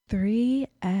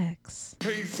3X.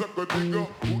 Hey, sucker nigga,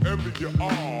 whoever you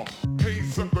are. Hey,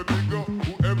 sucker nigga,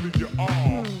 whoever you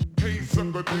are. Hey,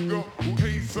 sucker nigga,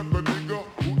 whoever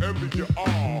you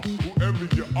are. Whoever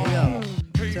you are.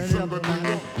 Hey, sucker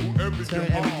nigga, whoever you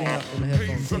are.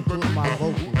 Hey, sucker nigga,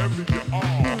 whoever you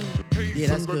are. Yeah,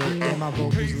 that's good. And my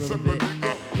vocals a little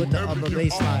bit. Put the upper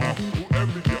bass line.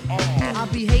 I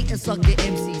be hating sucker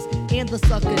MCs and the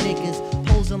sucker niggas,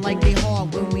 posing like they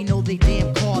hard when we know they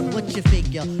damn card. What you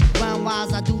figure? Round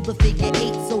wise, I do the figure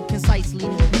 8 so concisely.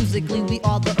 Musically, we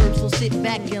are the herbs, so sit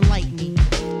back and like me.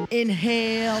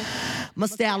 Inhale. My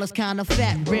style is kinda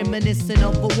fat, reminiscent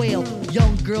of a whale.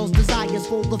 Young girls' desires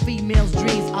for the female's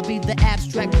dreams. I'll be the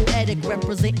abstract poetic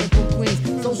representing for Queens.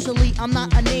 Socially, I'm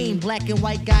not a name, black and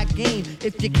white got game.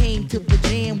 If you came to the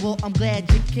jam, well, I'm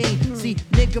glad you came. See,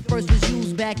 nigga first was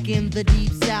used back in the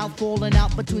deep south, falling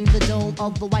out between the dome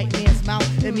of the white man's mouth.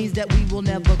 It means that we will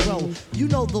never grow. You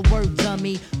know the word,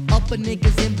 dummy. Upper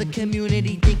niggas in the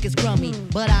community think it's crummy,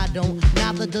 but I don't.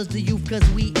 Neither does the youth, cause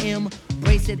we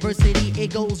embrace adversity.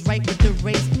 It goes right with the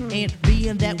race, and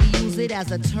being that we use it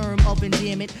as a term of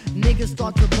endearment, niggas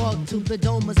start to bug to the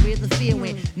dome is where the fear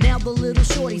went. Now the little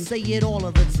shorties say it all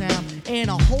of the time, and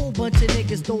a whole bunch of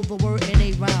niggas throw the word in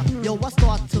a rhyme. Yo, I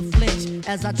start to flinch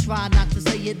as I try not to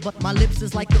say it, but my lips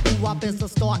is like a ooh-wop as I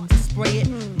start to spray it.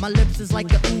 My lips is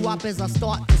like a ooh-wop as I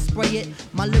start to spray it.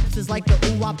 My lips is like a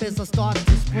ooh-wop as I start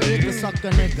to spray it. The sucker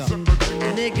nigga,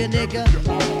 nigga,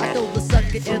 I throw the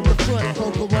sucker in the front,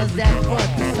 for the ones that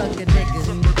front, the sucker niggas.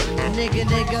 Nigga,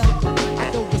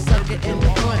 I throw the sucker in the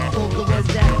front, for the ones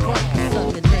that front, the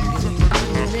sucker niggas.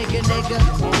 Nigga,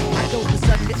 I throw the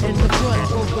sucker in the front,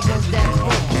 for the ones that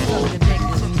front, the sucker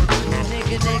niggas.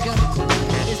 Nigga,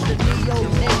 it's the Neo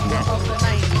nigga of the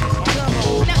 90s. Come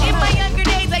on. Now in my younger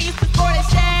days I used to sport a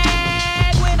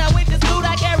shag. When I went to school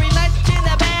I carried lunch in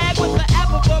a bag with the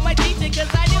apple for my teacher, cause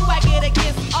I knew I'd get a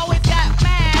kiss. Always got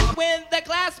mad when the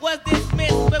class was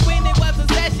dismissed, but when it was a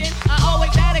session I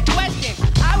always had a question.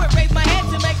 I would raise my hand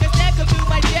to make a snack come through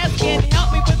my desk and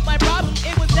help me with my problem.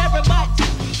 It was never much,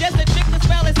 just a trick to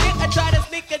spell a hit. I try to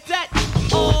sneak a touch.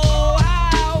 Oh,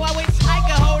 how I wish I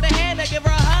could hold her hand or give her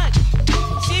a hug.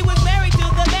 She was married to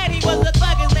the man, he was a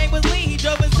thug. His name was Lee, he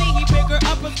drove a Z. He picked her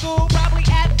up from school probably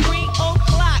at 3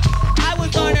 o'clock. I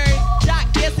was on her jock,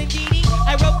 yes indeedy.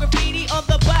 I wrote graffiti on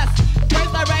the bus.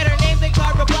 First I write her name, then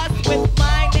carve a bus with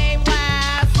my name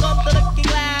last on the looking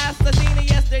glass. I seen her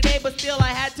yesterday, but still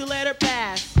I had to let her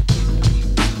pass.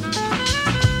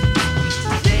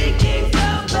 Thinking so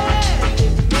bad,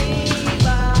 me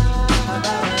by.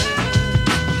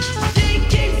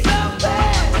 Thinking so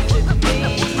bad, me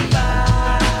by.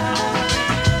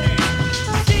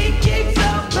 Thinking so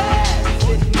bad,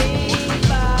 me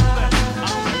by.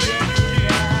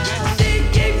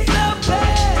 Thinking so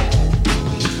bad.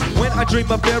 When I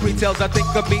dream of fairy tales, I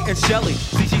think of me and Shelly.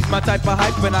 See, she's my type of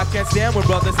hype, and I can't stand when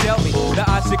brothers tell me that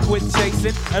I should quit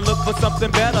chasing and look for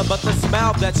something better. But the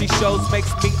smile that she shows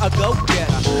makes me a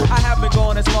go-getter. I haven't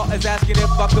gone as far as asking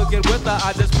if I could get with her.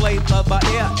 I just play love by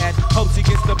ear and hope she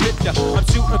gets the picture. I'm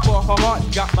shooting for her heart,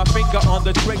 got my finger on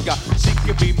the trigger. She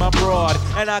can be my broad,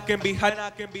 and I can be her.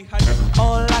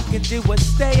 All I can do is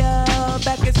stay up.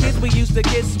 Back as kids, we used to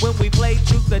kiss when we played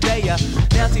Truth or Dare.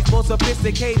 Now she's more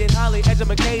sophisticated, highly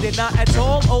educated, not at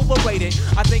all overrated.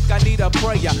 I think I need a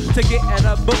prayer to get in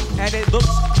a book, and it looks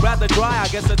rather dry. I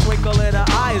guess a twinkle in her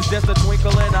eye is just a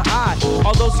twinkle in her eye.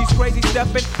 Although she's crazy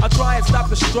stepping, I'll try and stop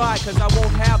the stride, cause I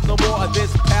won't have no more of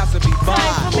this passing me by.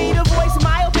 Time for me to voice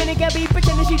my opinion, can't be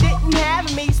pretending she didn't have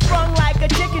me. Sprung like a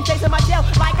chicken, chasing my tail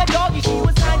like a doggy. She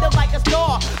was kind of like a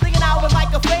star, thinking I was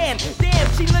like a fan. Damn,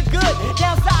 she looked good.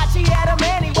 Downside, she had a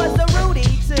man, he was a Rudy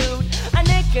Toot, a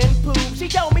nick and poop. She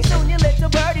told me soon your little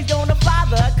birdie's gonna fly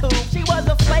the coop. She was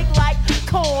a flake like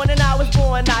corn, and I was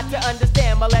born not to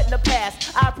understand. By letting her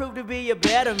pass, I proved to be a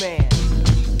better man.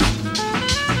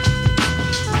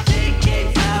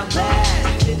 Thinking so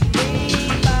bad, it's me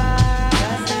by.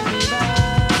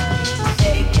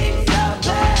 Thinking so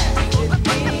bad, it's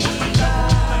me by.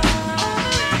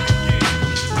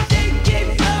 Thinking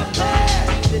so bad,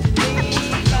 it's me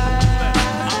by.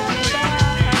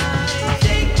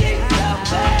 Thinking so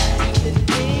bad, it's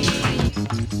me.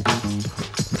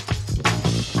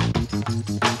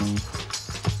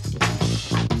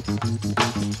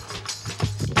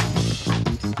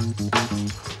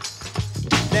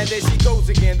 Now there she goes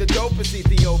again, the dopest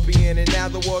Ethiopian. And now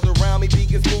the world around me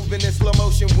begins moving in slow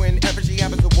motion whenever she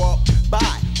happens to walk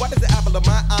by. Why does the apple of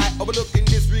my eye overlook and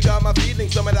disregard my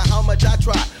feelings no matter how much I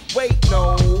try? Wait,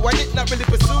 no, I did not really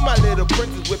pursue my little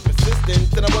princess with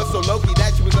persistence. And I was so low-key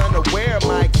that she was unaware of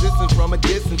my existence. From a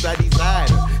distance I desired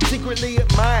her, secretly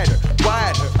admired her,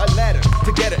 wired her a letter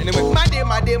to get her. And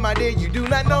my dear, you do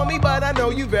not know me, but I know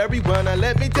you very well. Now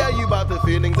let me tell you about the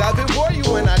feelings I've been for you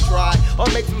when I try or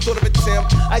make some sort of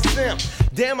attempt. I simp.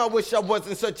 Damn, I wish I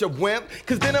wasn't such a wimp,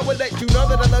 cause then I would let you know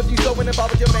that I love you so, and if I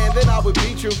was your man, then I would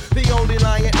be true. The only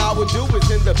lying I would do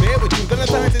is in the bed with you. Then I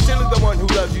turned sincerely the one who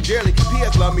loves you dearly.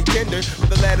 P.S. love me tender, but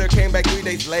the letter came back 3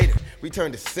 days later.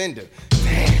 Returned to sender.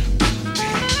 Damn.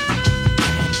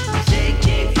 Shake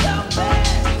it so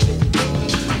fast.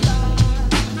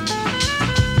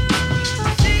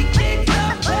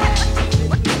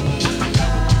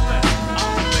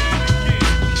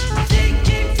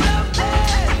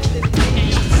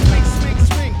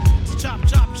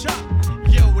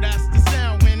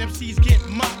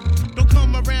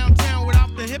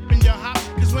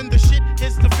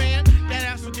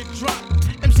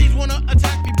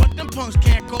 Punks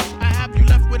can't go. I have you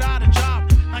left without a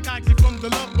job, like Isaac from the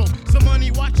Love Boat. Some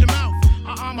money, watch your mouth.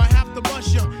 I might have to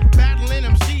bust ya. Battling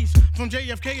MCs from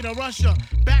JFK to Russia,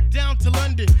 back down to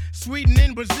London, Sweden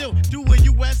and Brazil. Do a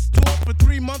US tour for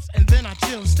 3 months and then I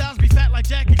chill. Styles be fat like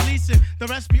Jackie Gleason, the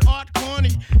rest be art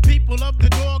corny. People love the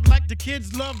dog like the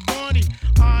kids love Barney.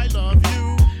 I love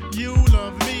you, you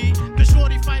love me. The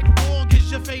Shorty Fight Dog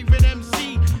is your favorite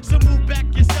MC. So move back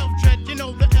yourself, Dread. You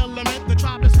know the element. The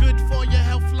tribe is good for your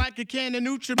health like a can of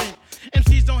nutriment.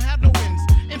 MCs don't have no wins.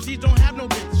 MCs don't have no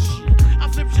bits. I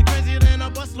flip shit crazier than a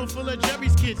busload full of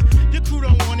Jerry's kids. Your crew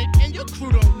don't want it, and your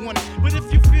crew don't want it. But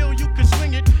if you feel you can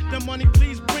swing it, the money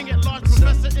please bring it. Large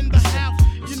professor in the house,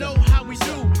 you know how we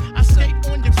do. I skate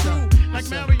on your crew like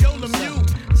Mario Lemieux.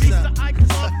 Beats the Ike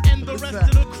Club and the rest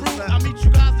of the crew. I meet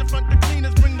you guys in front the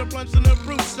cleaners, bring the blunts and the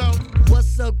brew. So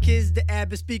what's up, kids? The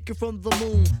Abbott speaker from the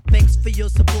moon. Thanks for your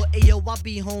support. Ayo, I'll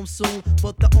be home soon.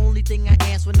 But the only thing I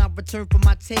ask when I return from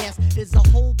my task is a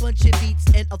whole bunch of beats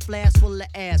and a flask full of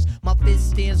ass. My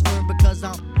fist stands firm because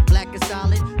I'm black and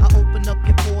solid. I open up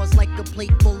your pores like a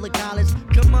plate full of college.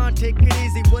 Come on, take it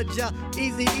easy, would ya?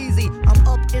 Easy, easy. I'm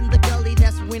up in the gully,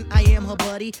 that's when I am her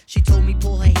buddy. She told me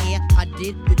pull her hair, I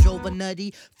did. It drove her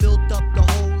nutty. Filled up the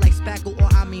hole like spackle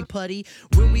or I mean putty.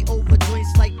 When we over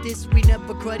joints like this, we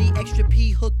never cruddy. Extra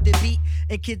P hook the beat,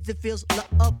 and kids it feels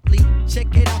lovely.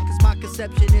 Check it out, cause my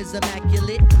conception is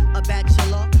immaculate. A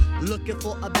bachelor, looking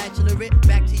for a bachelorette.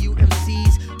 Back to you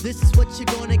MCs, this is what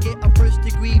you're gonna get. A first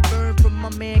degree burn from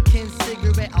my man Ken's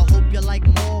cigarette. I hope you like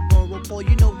Marlboro, for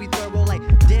you know we thorough like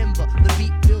Denver. The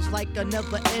beat feels like a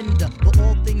never ender, but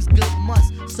all things good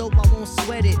must, so I won't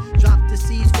sweat it. Drop the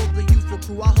C's for the youthful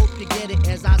crew, I hope you get it.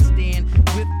 As I stand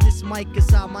with this mic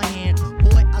inside my hand,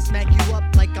 boy, I smack you up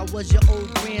like I was your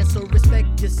old grand. So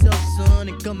respect yourself, son,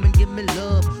 and come and give me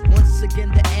love. Once again,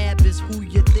 the Ab is who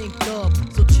you think of.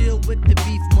 So chill with the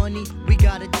beef money, we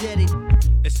gotta get it.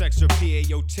 It's extra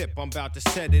PAO tip, I'm about to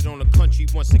set it on the country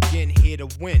once again, here to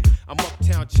win. I'm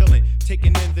uptown chillin',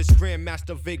 taking in this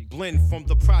Grandmaster Vic blend from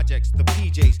the projects, the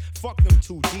PJs. Fuck them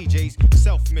 2 DJs,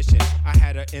 self-mission. I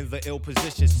had her in the ill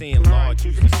position, saying, Lord,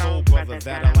 use the soul brother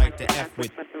that I like to F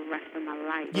with.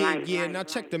 Yeah, now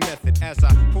check the method as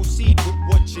I proceed with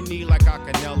what you need like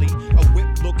Acanelli. A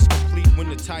whip looks complete when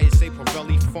the tires say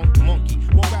Pirelli Funk Monkey.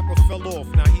 One rapper fell off,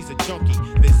 now he's a junkie.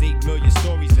 There's 8 million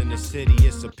stories in the city,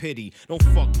 it's a pity. Don't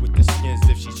fuck with the skins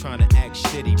if she's trying to act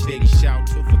shitty. Big shout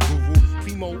to the guru,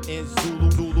 Primo and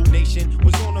Zulu Nation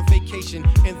was on a vacation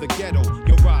in the ghetto.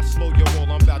 Yo, ride slow, yo,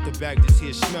 roll, I'm about to bag this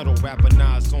here schmeddle. Rapper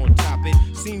Nas on top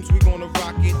it, seems we gonna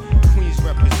rock it. Queens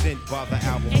represent by the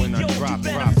album when I drop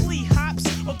it. Flee hops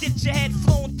or get your head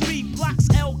flown 3 blocks.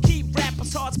 L key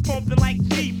rappers hearts pumping like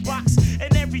D-box.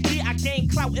 And every year I gain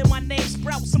clout and my name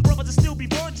sprout. Some brothers will still be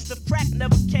virgins, the crack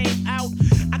never came out.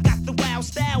 I got the wild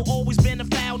style, always been a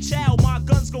foul child. My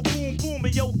guns go boom boom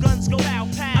and your guns go pow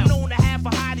pow. I'm known to have a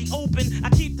hottie open. I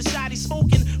keep the shotty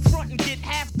smoking. Front and get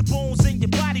half the bones in your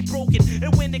body broken.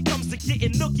 And when it comes to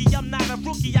getting nookie, I'm not a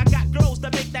rookie. I got girls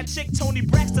that make that chick Tony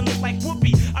Braxton look like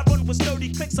Whoopi. I run with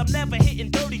 30 clicks, I'm never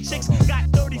hitting dirty chicks. Got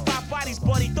 35 bodies,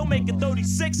 buddy, don't make it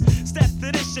 36. Step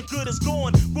to this, your good is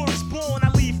gone. Word is born,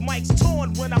 I leave mics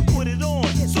torn when I put it on.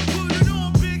 So put it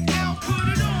on, Big L, put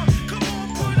it on. Come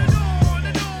on, put it on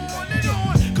and on and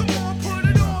on. Come on, put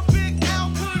it on, Big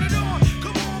L, put it on.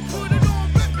 Come on, put it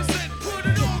on, represent, put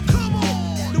it on, come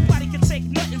on. Nobody can take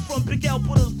nothing from Big L,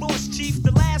 but his voice, chief.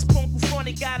 The last punk who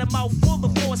fronted got a mouth full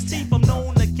of force teeth. I'm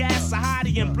known to gas a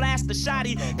hottie and blast a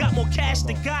shotty. Got more cash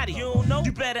than Gotti. You don't know?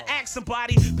 You better ask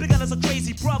somebody. Big L is a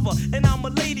crazy brother, and I'm a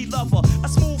lady lover. A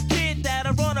smooth kid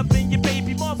that'll run up in your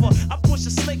baby mother. I push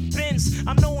a slick Benz.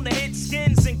 I'm known to hit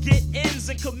skins and get ends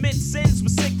and commit sins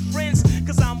with sick friends.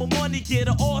 Cause I'm a money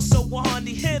getter, also a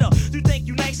honey hitter. You think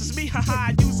you nice as me?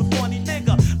 Haha, you's a funny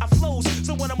nigga. I flows,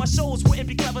 so one of my shows wouldn't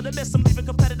be clever to miss. I'm leaving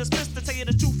competitors pissed. To tell you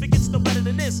the truth, it gets no better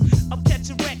than this. I'm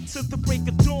catching wreck to the break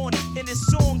of dawn.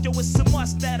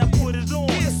 bust that, I put it on.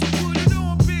 Yeah, so put it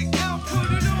on, Big L,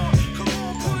 put it on. Come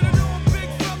on, put it on, big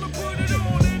fella, put it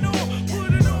on and on.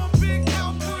 Put it on, Big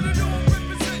L, put it on,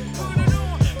 represent, put it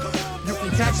on. Come on. You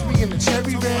can catch me in the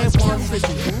cherry red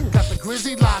 150. Got the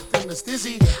Grizzy locked in the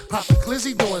stizzy. Pop the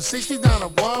Glizzy doing 60 down a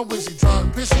one Wizzy.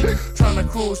 Drunk pissy, trying to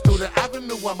cruise through the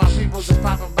avenue while my peoples is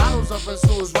popping bottles up in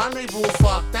Sue's rendezvous.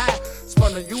 Fuck that.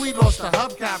 Spun the UE, lost the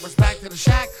hubcappers. Back to the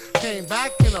shack, came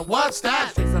back in a what's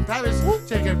that? Straight from Paris.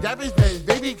 Chicken Debbie's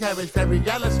baby cabbage, very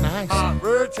yellow. Nice.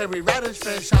 Bird, cherry radish,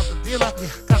 fresh out the dealer.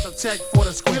 Got the check for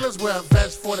the squealers, wear a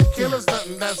vest for the killers.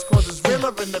 Nothing less cause it's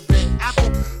realer in the Big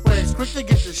Apple. Where it's quick to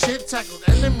get your shit tackled.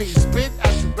 Enemies spit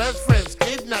at your best friends.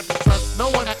 Kidnap you, trust no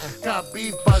one. Got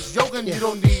beef, buzz, yoga, you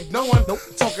don't need no one.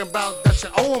 Talking about that you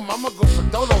owe him, I'ma go for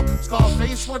Dolo.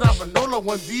 Scarface without Manolo.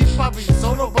 One deep, Bobby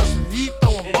solo, bustin' deep,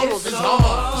 throwing bolos. It's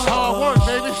hard. It's hard work,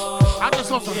 baby. I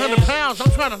just lost 100 pounds.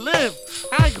 I'm trying to live.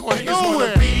 I ain't going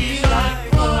nowhere.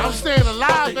 I'm staying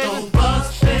alive, baby.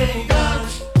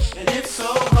 And it's so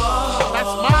hard.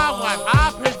 That's my wife.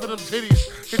 I pay for them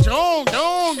titties. Get your own,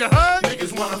 you heard?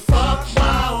 Niggas wanna fuck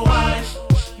my wife.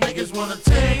 Niggas wanna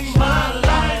take my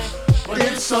life. But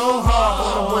it's so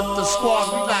hard. With the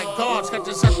squad, we like guards. Catch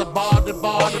us at the bar,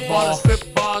 the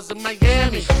strip bars in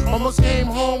Miami. Almost came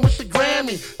home with the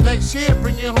Grammy. Next year,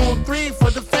 bring it home 3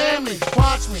 for the family.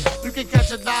 Watch me, you can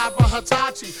catch it live on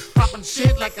Hitachi. Popping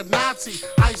shit like a Nazi.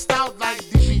 Iced out like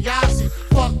DiBiase.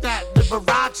 Fuck that,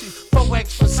 Liberace.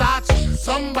 4X Versace.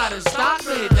 Somebody stop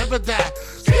me, never that.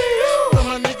 Where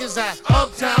my niggas at?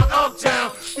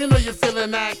 Uptown. You know you're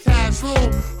feeling that cash rule.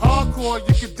 Hardcore,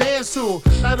 you can dance to.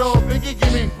 That old Biggie,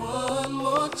 give me one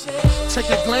more chance. Take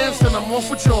a glance, then I'm off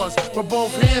with yours. With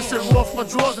both hands, sit off my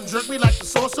drawers and jerk me like the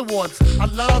Source Awards. I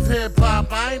love hip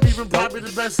hop. I ain't even probably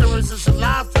the best lyricist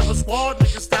alive. Tell a squad,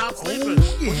 niggas stop sleeping.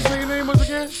 What you say your name was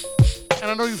again?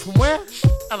 And I know you from where?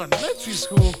 Elementary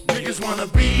school. Niggas wanna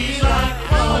be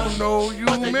like I don't know you,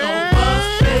 but they man.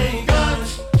 Bust their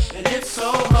guns, and it's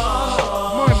so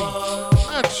hard. Money,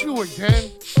 not you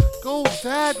again. Goes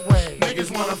that way.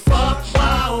 Niggas wanna fuck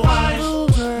my wife.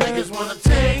 Loser. Niggas wanna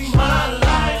take my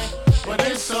life, but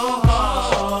it's so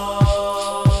hard.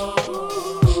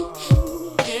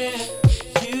 Yeah,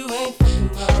 you ain't fucking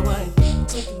my wife, you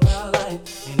taking my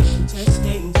life, and if you just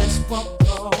ain't, just walk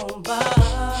on by.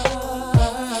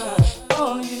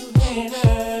 All you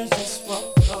haters, just walk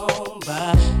on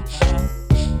by.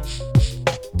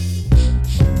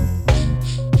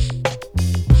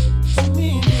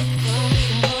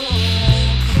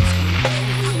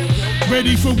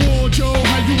 Ready for war, Joe?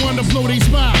 How you wanna blow they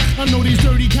spot? I know these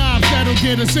dirty cops that'll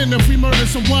get us in if we murder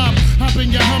some wop. Hop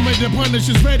in your Hummer, the punish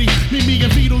is ready. Meet me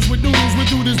and Beatles with noodles, we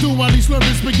do this do while he's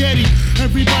slurping spaghetti.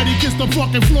 Everybody kiss the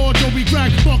fucking floor, Joe, we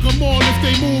crack, fuck them all. If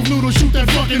they move, noodle, shoot that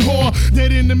fucking whore.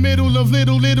 Dead in the middle of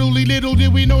little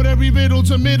did we know that we riddle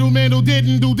to middleman who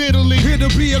didn't do diddly. Here to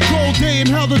be a cold day in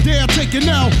hell, the day I take it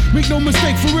now. Make no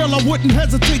mistake, for real, I wouldn't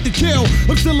hesitate to kill.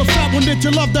 I'm still a fat one that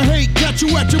you love to hate. Catch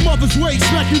you at your mother's waist,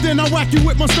 smack you then I whack you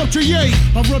with my stuff to yay.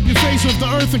 I rub your face off the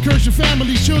earth and curse your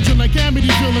family's children like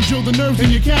Amityville and drill the nerves in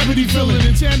your cavity filling.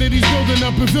 Insanity's building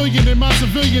a pavilion in my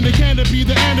civilian. It can't be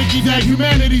the anarchy that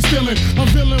humanity's feeling. A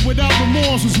villain without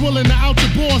remorse who's willing to out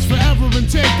your boss forever and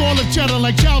take all the cheddar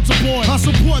like child support. I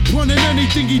support Pun in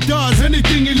anything he does,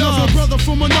 anything he loves. A brother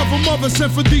from another mother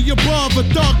sent for the above. A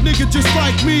dog nigga just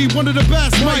like me, one of the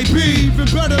best might be. Even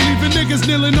better, leaving niggas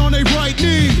kneeling on their right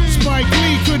knee. Spike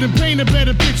Lee couldn't paint a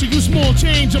better picture. You small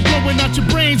change, I'm blowing out your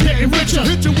brains, getting richer.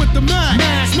 Hit you with the Mac.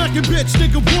 Smacking bitch,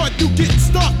 nigga, what? You getting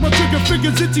stuck? My trigger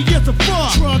fingers itchy as a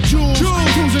fuck. Truck jewels,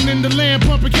 cruising in the land,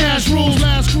 pumping cash rules.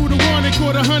 Last crew to one, they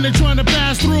caught 100 trying to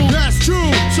pass through. That's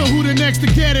true. So who the next to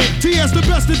get it? TS the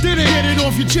best that did it. Get it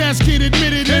off your chest, kid,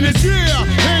 admit it. And it's yeah,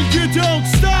 and you don't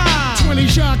stop. 20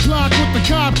 shot clock with the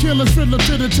cop killers, fiddler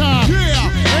to the top. Yeah,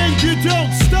 and you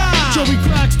don't stop. Joey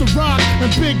cracks the rock,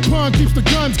 and Big Pun keeps the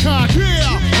guns cocked.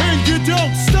 Yeah, and you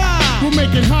don't stop. We'll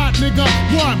make it hot, nigga.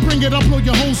 What? Bring it up, blow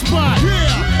your whole spot.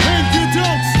 Yeah, and you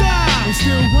don't stop. It's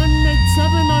still 187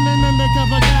 on an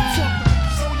undercover guy.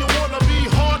 So you wanna be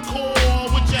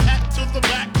hardcore with your hat to the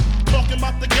back, talking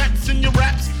about the gats in your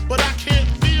raps, but I can't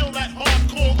feel that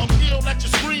hardcore appeal that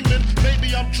you're screaming.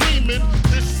 Maybe I'm dreaming.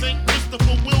 This ain't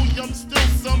Christopher Williams, still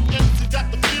some MC got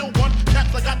the feel one.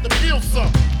 Cats, I got the feel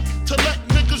some. To let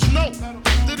niggas know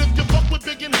that if you fuck with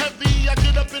big and heavy, I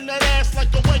get up in that ass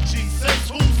like a wedgie. Says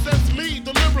who? Says me,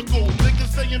 the lyrical.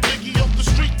 Niggas saying Biggie off the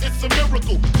street, it's a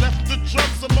miracle. Left the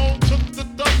drugs alone, took the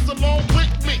dubs along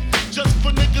with me. Just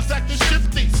for niggas acting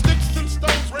shifty. Sticks and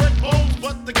stones, red bones,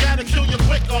 but they gotta kill you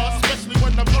quicker. Especially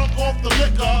when I'm drunk off the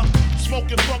liquor.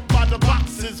 Smoking fuck by the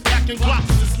boxes, packing Glock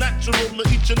natural to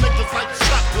eat your niggas like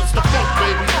chocolates. The funk,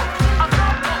 baby.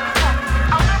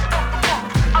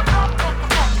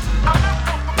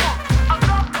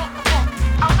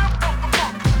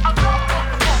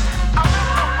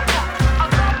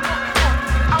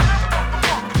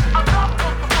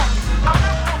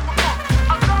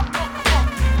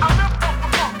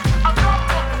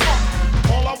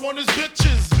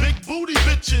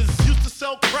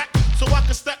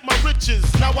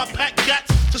 Now I pack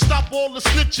gats to stop all the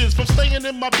snitches from staying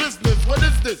in my business. What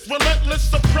is this?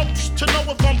 Relentless approach to know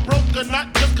if I'm broke or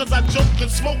not. Just cause I joke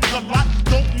and smoke a lot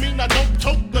don't mean I don't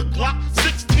tote the Glock.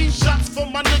 16 shots for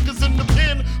my niggas in the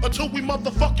pen until we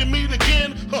motherfucking meet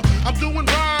again. I'm doing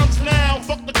rhymes now,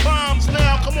 fuck the crimes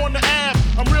now. Come on the Ave,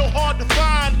 I'm real hard to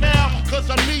find now. Cause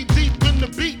I'm knee deep in the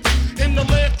beats. In the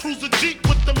Land Cruiser Jeep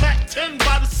with the Mac 10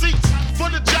 by the seats. For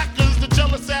the jackers, the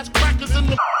jealous ass crackers in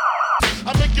the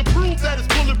I make you prove that it's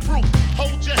bulletproof.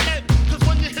 Hold your head, cause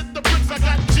when you hit the bricks, I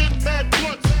got gin, mad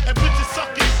blunts, and bitches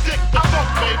sucking dick. The funk,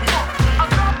 baby.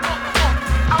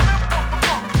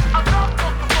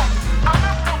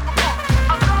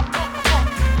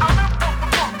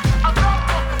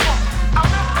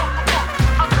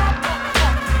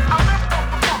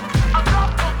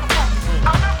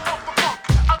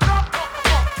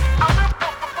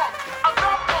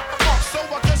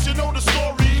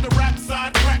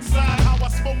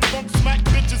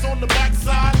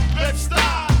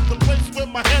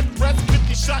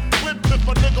 Shot clip if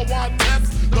a nigga want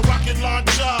test. The rocket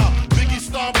launcher, Biggie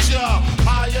stomp ya.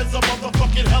 High as a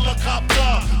motherfucking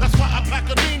helicopter. That's why I pack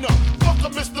a Nina. Fuck a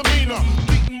misdemeanor.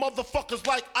 Beating motherfuckers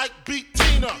like Ike beat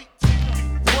Tina.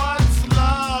 What's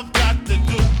love got to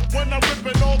do when I'm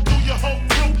ripping all through your whole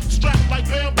crew? Strapped like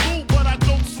bamboo, but I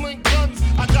don't sling guns.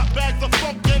 I got bags of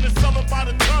funk and it's selling by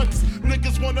the tons.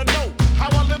 Niggas wanna know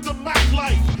how I live the Mac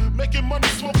life. Making money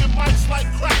smoking mics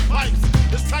like crack pipes.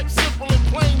 It's type simple and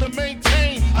plain to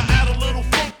maintain. I add a little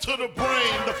funk to the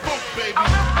brain. The funk, baby. Before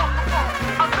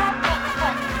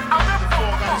I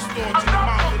got a store to the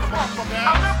mountain in the motherfucking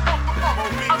house. Mo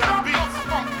B got beats.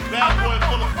 Bad boy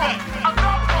full effect.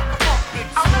 Big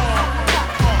small.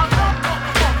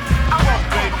 Funk,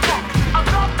 baby.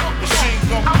 Machine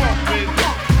gun funk, baby.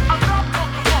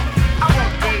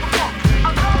 Funk, baby.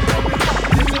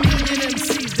 There's a million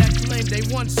MCs that claim they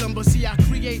want some, but see I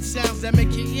create sounds that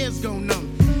make your ears go numb.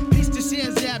 Peace to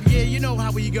Sears Ave, yeah, you know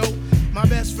how we go. My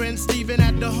best friend Steven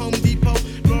at the Home Depot.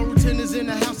 Laurelton is in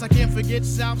the house, I can't forget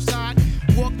Southside.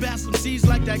 Walk past some C's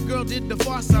like that girl did the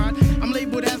far side. I'm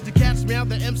labeled as the cat's meow,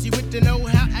 the MC with the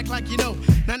know-how. Act like you know,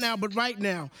 not now but right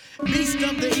now. Beast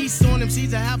of the East on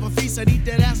MCs, I have a feast. I'd eat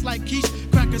that ass like quiche,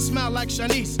 crack a smile like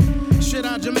Shanice. Shit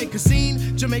out Jamaica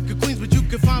scene, Jamaica Queens, but you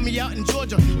can find me out in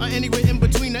Georgia or anywhere in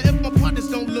between. Now if my partners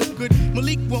don't look good,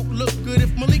 Malik won't look good.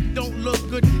 If Malik don't look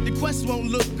good, the Quest won't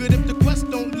look good. If the Quest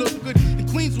don't look good, and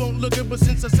Queens won't look good. But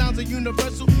since the sounds are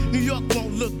universal, New York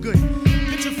won't look good.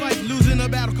 Picture fight, losing a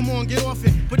battle, come on, get off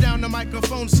it. Put down the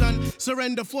microphone, son,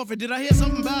 surrender, forfeit. Did I hear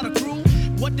something about a crew?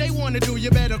 What they wanna do,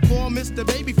 you better call Mr.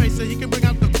 Babyface so he can bring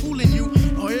out the cool in you.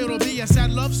 Or it'll be a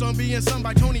sad love song being sung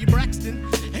by Tony Braxton.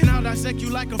 And I'll dissect you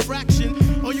like a fraction.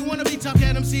 Or you wanna be tough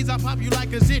at MCs, I'll pop you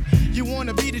like a zit. You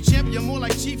wanna be the champ, you're more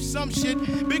like Chief some shit.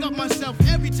 Big up myself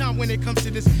every time when it comes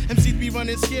to this. MCs be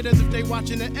running scared as if they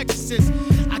watching The Exorcist.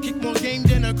 I kick more game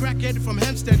than a crackhead from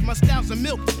Hempstead. My style's a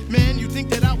milk, man, you think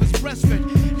that I was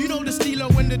breastfed. You know the Stilo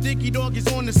when the Dicky Dog is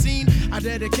on the scene. I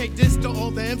dedicate this to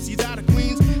all the MCs out of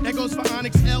Queens. That goes for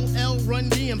Onyx, LL, Run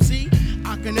DMC,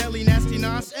 Akinelli, Nasty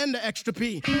Nas, and the Extra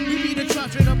P. We be the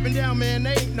trot straight up and down, man,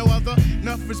 they ain't no other.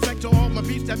 Enough respect to all my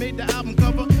peeps that made the album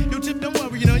cover. Yo, Tip, don't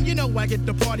worry, none, you know I get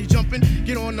the party jumping.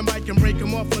 Get on the mic and break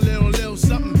them off a little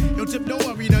something. Yo, Tip, don't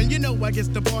worry, none, you know I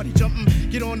get the party jumping.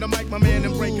 Get on the mic, my man,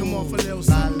 and break them off a little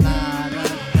something.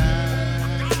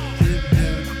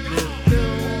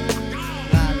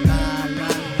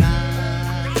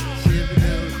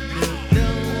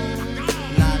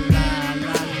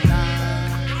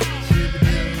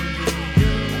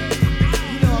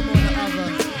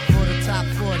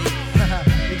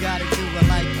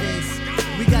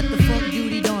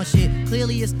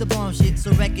 Clearly it's the bomb shit,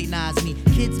 so recognize me.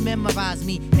 Kids memorize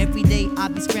me, every day I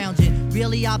be scrounging.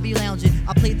 Really I be lounging,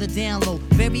 I play the down low.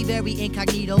 Very, very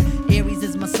incognito, Aries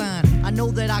is my sign. I know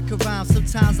that I could rhyme,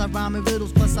 sometimes I rhyme in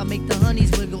riddles. Plus I make the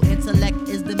honeys wiggle, intellect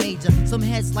is the major. Some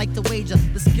heads like to wager,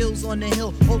 the skills on the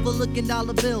hill, overlooking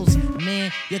dollar bills.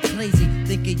 Man, you're crazy,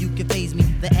 thinking you can phase me.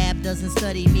 The app doesn't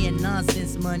study me and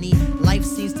nonsense money. Life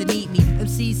seems to need me,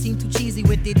 MCs seem too cheesy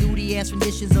with their duty ass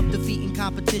renditions of defeating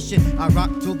competition. I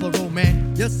rock to the room,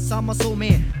 man. Yes, I'm a soul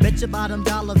man. Bet your bottom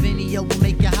dollar video will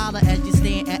make you holler as you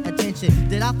stand at attention. attention.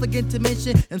 Did I forget to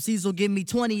mention? MCs will give me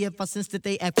 20 if I sense that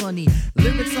they act funny.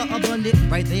 Lyrics are abundant,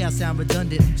 right there I sound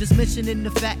redundant. Just mentioning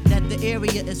the fact that the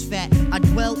area is fat. I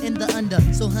dwell in the under,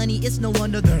 so honey, it's no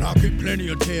wonder that I'll get plenty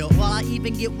of tail. While I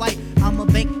even get white, I'm a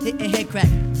bank hitting head crack.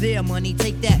 There, money,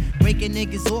 take that. Breaking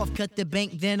niggas off, cut the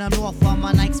bank, then I'm off. While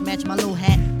my Nikes match my low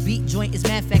hat. Beat joint is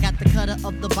mad fat, got the cutter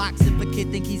of the box. If a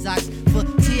kid think he's ox, for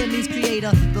TME's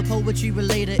creator, the poetry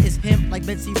relator is him like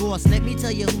Betsy Ross. Let me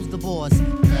tell you who's the boss.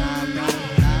 Smooth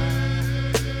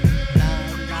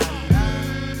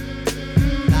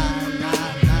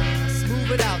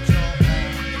it out, y'all.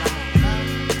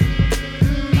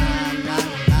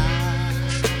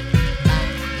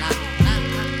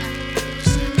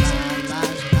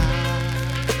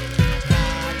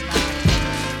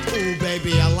 Ooh,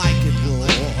 baby, I like it raw.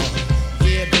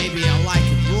 Yeah, baby, I like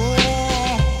it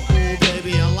raw. Ooh,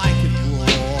 baby, I like it raw.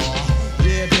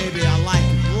 Yeah, baby, I like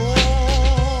it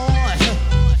raw.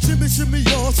 Shimmy, shimmy,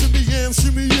 y'all, shimmy, yam,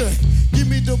 shimmy, yeah. Give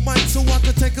me the mic so I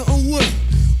can take it away.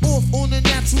 Off on the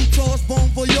natural charge, bon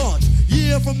voyage.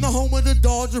 Yeah, from the home of the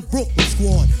Dodger Brooklyn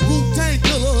squad. Wu-Tang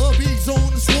Killer, hubby's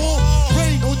on the swarm.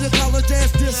 Rain on your college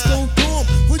ass disco dorm.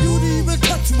 For you to even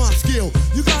touch my skill,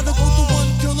 you gotta go to one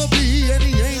killer B, and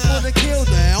he ain't for the kill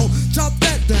now. Chop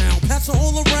that down, pass it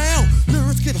all around.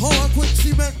 Lyrics get hard, quick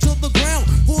cement to the ground.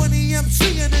 For any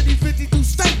MC in any 52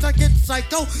 states, I get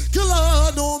psycho.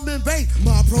 Killer, Norman Bates,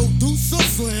 my producer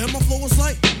slam. My flow is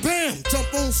like bam,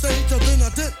 jump on stage, and then I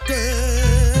did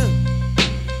that.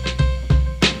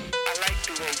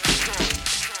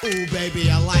 Ooh, baby,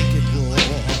 I like it raw.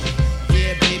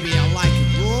 Yeah, baby, I like it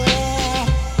raw.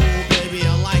 Ooh, baby,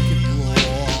 I like it raw.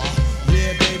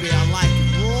 Yeah, baby, I like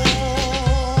it raw.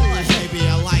 Baby,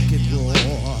 I like it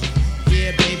raw.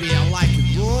 Yeah, baby, I like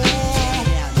it raw.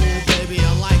 Ooh, baby, I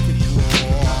like it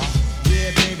raw. Yeah,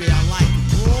 baby, I like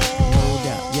it raw. Hold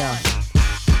up, yo.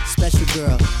 Special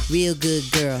girl, real good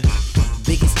girl.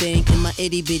 Biggest thing in my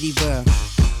itty bitty world.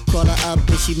 Call her up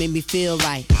and she made me feel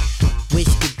right. Wish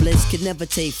the bliss could never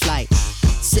take flight.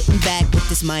 Sitting back with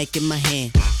this mic in my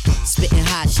hand. Spitting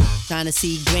hot shit, trying to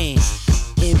see grand.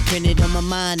 Imprinted on my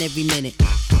mind every minute.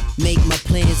 Make my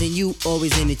plans and you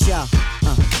always in it, y'all.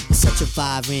 It's such a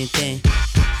vibrant thing.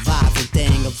 Vibrant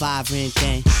thing, a vibrant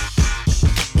thing.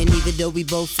 And even though we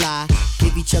both fly,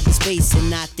 give each other space and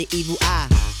not the evil eye.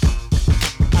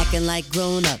 Acting like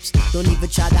grown-ups, don't even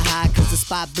try to hide cause the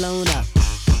spot blown up.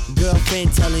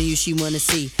 Girlfriend telling you she wanna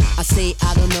see. I say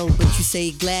I don't know, but you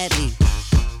say gladly.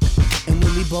 And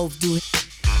when we both do it,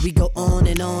 we go on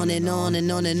and on and on and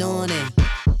on and on and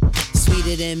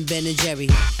sweeter than Ben and Jerry.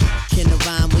 Can I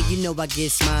rhyme? Well, you know I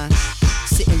get mine.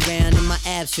 Sitting around in my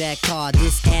abstract car.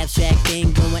 This abstract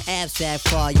thing going abstract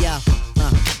far, yeah.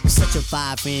 It's such a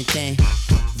vibrant thing.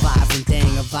 Vibrant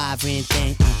thing, a vibrant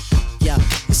thing. Yeah,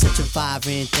 it's such a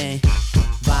vibrant thing.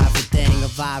 Vibrant thing, a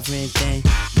vibrant thing.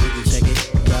 Check it,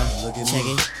 yeah, check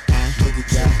it,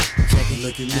 yeah, check it,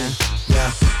 look at me,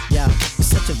 yeah, it's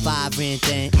such a vibrant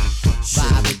thing.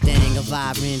 Vibrant thing, a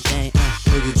vibrant thing.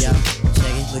 Yeah,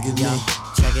 check it, look at me,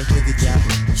 check it, yeah,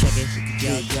 check it,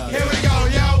 yeah. Here we go,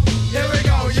 yo. Here we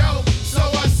go, yo. So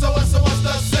what's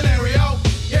the scenario?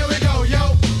 Here we go,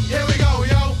 yo. Here we go,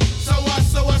 yo. So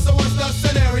what's the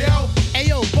scenario?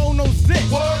 Ayo, Bo knows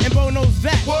this, and Bo knows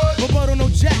that, but Bo don't know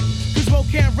jack, cause Bo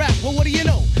can't rap. Well, what do you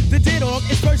know? The D-Dog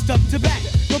is first up to bat.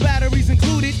 No batteries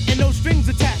included and no strings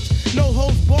attached. No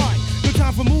holds barred. No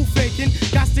time for move faking.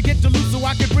 Gots to get the loot so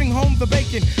I can bring home the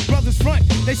bacon. Brothers front,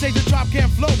 they say the drop can't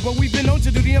flow, but we've been known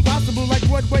to do the impossible like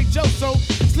Broadway Joe. So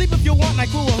sleep if you want, like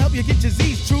who will help you get your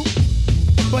Z's true.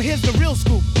 But here's the real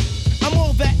scoop. I'm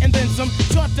all that and then some.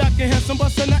 Short, dark, and handsome,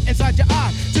 bust a nut inside your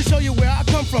eye to show you where I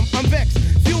come from. I'm vexed,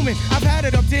 fuming. I've had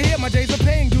it up to here. My days of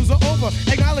paying dues are over.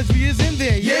 Acknowledge me is in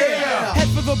there. Yeah. Head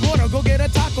for the border, go get a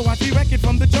taco. I see it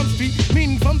from the jump street,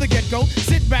 meaning from the get-go.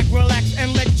 Sit back, relax,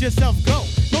 and let yourself go.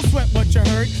 Don't sweat what you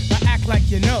heard, but act like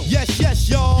you know. Yes, yes,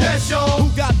 y'all. Yes, y'all.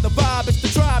 Who got the vibe? It's the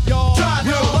tribe, y'all. Tribe,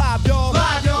 real y'all. live, y'all.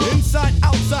 Live, y'all. Inside,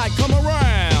 outside, come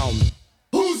around.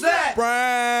 Who's that?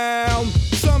 Brown.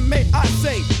 Some may I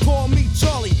say, call me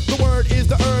Charlie. The word is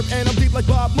the herb, and I'm deep like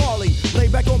Bob Marley. Lay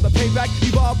back on the payback,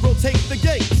 evolve, rotate the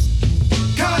gates.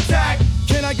 Contact.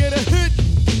 Can I get a hit?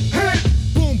 Hit.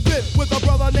 Boom, bit with a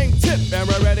brother named Tip, and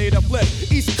we're ready to flip.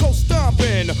 East Coast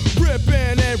stomping,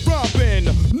 ripping and romping.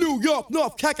 New York,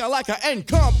 North, Kakalaka, and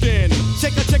Compton.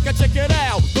 Check it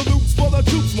out. The loops for the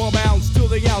troops, more bounds to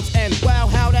the ounce. And wow,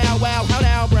 how now,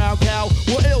 brown cow.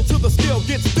 We're ill till the skill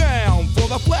gets down for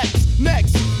the flex.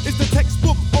 Next is the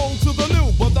textbook old to the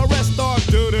new, but the rest are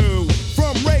doo-doo.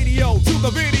 From radio to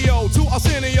the video to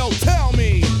Arsenio, tell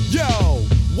me, yo,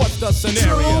 what's the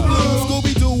scenario? True blue.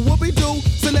 Scooby-Doo, whoopie-doo,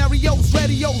 scenario Studios,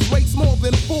 radios, rates more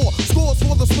than 4. Scores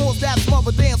for the scores that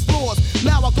smother dance floors.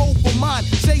 Now I go for mine,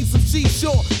 shades of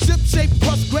seashore. Ship shape,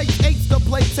 crush grapes, eights to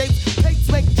play tapes. Pates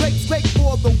make drapes, fake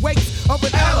for the weights of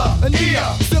an Ella,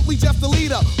 Anita. Simply just a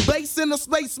leader. Base in the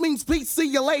space means peace, see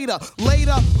you later.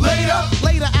 Later,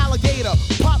 alligator.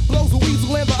 Pop blows a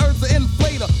weasel and the herbs are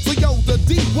inflator. So yo, the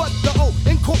D, what the O?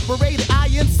 Incorporated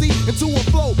INC into a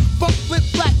flow. Funk, flip,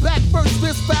 flat, back, first,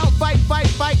 fist, foul, fight,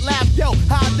 laugh. Yo,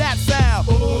 how'd that sound?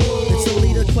 It's a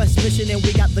leader quest mission and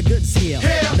we got the goods here.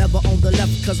 Never on the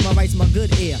left cause my right's my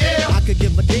good ear. I could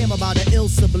give a damn about an ill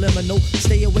subliminal.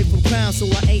 Stay away from crime so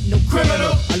I ain't no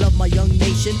criminal. I love my young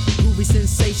nation, groovy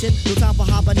sensation. No time for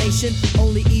hibernation,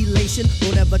 only elation.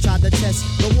 Don't ever try to test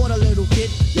the water, little kid.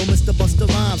 Yo, Mr. Busta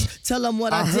Rhymes, tell them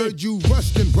what I did. heard you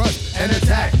rushed and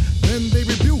attacked. Then they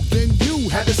rebuked, then you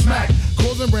had to smack.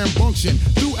 Causing rambunction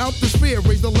throughout the sphere.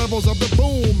 Raise the levels of the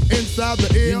boom inside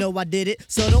the ear. You know I did it,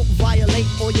 so don't violate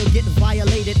or you'll get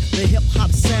violated. The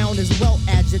hip-hop sound is well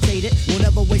agitated. We'll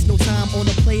never waste no time on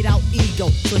a played-out ego.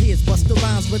 So here's Busta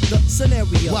Rhymes with the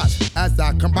scenario. Watch as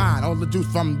I combine all the juice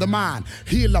from the mind.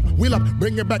 Heal up, wheel up,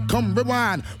 bring it back, come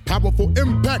rewind. Powerful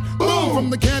impact, boom from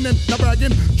the cannon. Now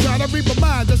bragging, try to read my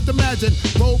mind. Just imagine,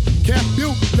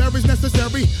 vocabulary's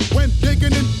necessary when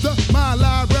digging into my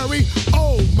library.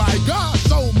 Oh my gosh,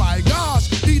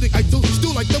 eating I do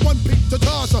stew like the one pizza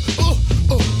tosser.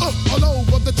 All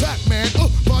over the track, man.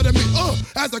 Pardon me,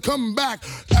 as I come back,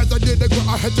 as I did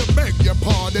I had to beg your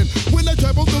pardon. When I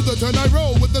travel through the turn, I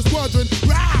roll with the squadron.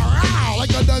 Row,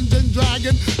 like a dungeon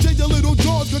dragon. Change your little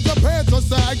jaws cause your pants are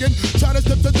sagging. Try to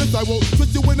step to this, I will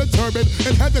twist you in a turban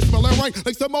and have it smelling right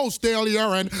like some old stale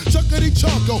urine. Chuckity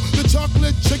choco, the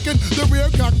chocolate chicken, the rear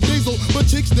cock diesel, but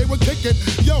cheeks they were kicking.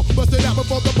 Yo, bust it out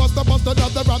before the bust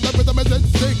another round. The rhythm is in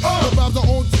sync. The vibes are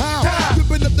on town.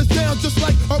 Ripping up the sound just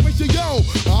like Horatio.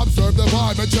 Observe the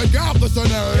vibe and check out the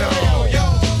scenario.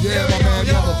 Yeah, my man,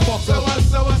 motherfucker.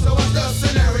 So what's the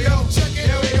scenario? Check it.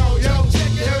 Here we go, yo.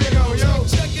 Check it. Here we go, yo.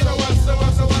 Check it. So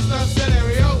what's the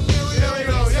scenario? Here we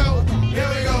go, yo. Here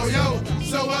we go, yo.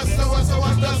 So what's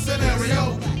the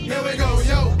scenario? Here we go,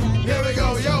 yo. Here we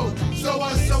go, yo. So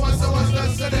what's the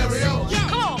scenario?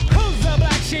 Who's the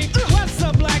black sheep? What's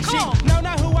the black sheep? Know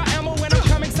not who I am or when I'm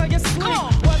coming, so you sleep.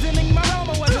 Wasn't in my realm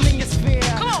or wasn't in your sphere.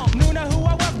 Knew not who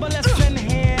I was, but listen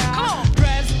here.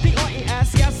 Dress,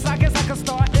 D-R-E-S, yes, I guess I can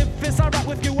start. If it's alright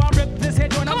with you, I'll rip this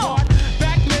head joint apart.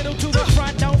 Back, middle to the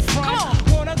front, don't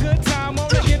front. Want a good time,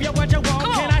 wanna give you what you want.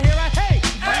 Can I hear a hey?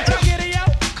 Can I get it, yo?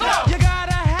 You got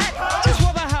a hat, it's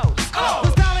for the house.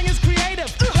 The styling is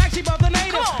creative, black sheep of the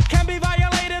native. Can be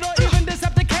violated or even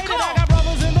decepticated. I got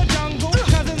brothers in the jungle,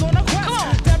 cousins on the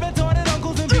quest. Dead-retorted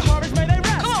uncles and big porridge may they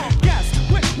rest. Guess,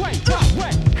 which way, what,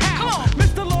 when, how?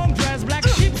 Mr. Long Dress, black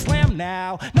sheep slam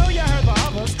now. Know you heard the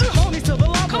others, only to the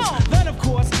lovers. Then of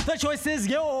course, the choice is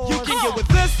yours. You can get with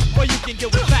this, or you can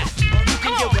get with that. You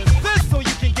can get with this, or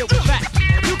you can get with that.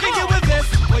 You can get with this,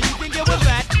 or you can get with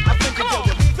that. I think you get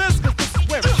with this, cause this is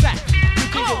where it's at. You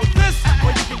can get with this,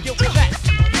 or you can get with that.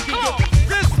 You can get with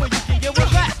this, or you can get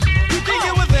with that. You can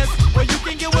get with this, or you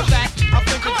can get with that. I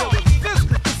think you get with this,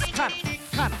 cause this is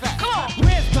kind of fat.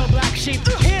 Where's the black sheep?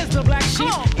 Here's the black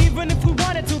sheep. Even if we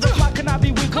wanted to, the flock cannot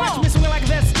be weak. Watch me swing like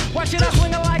this. Why should I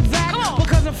swing it like that?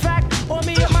 Because in fact, on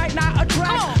me it might not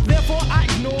attract. Therefore I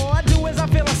ignore, do as I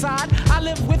feel inside. I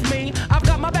live with me. I've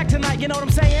got my back tonight, you know what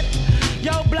I'm saying?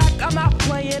 Yo, black, I'm not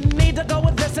playing. Need to go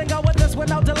with this and go with this with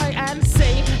no delay and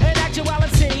see. In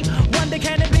actuality, wonder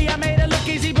can it be? I made it look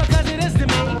easy because it is to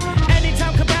me.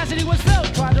 Anytime capacity was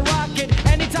filled, tried to rock it.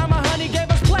 Anytime my honey gave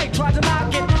us play, tried to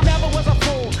knock it. Never was a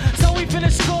fool, so we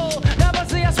finished school. Never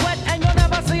see us sweat and you'll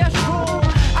never see us drool.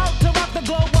 Out to rock the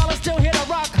globe while it's still here to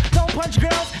rock. Don't punch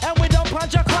girls and we don't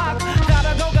punch a clock.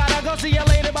 Gotta go, see you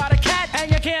later by the cat.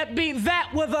 And you can't beat that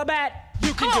with a bat.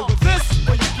 You can get with this,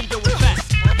 or you can get with that.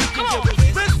 You can get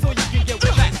with this, or you can get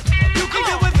with that. You can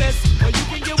get with this, or you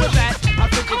can get with that. I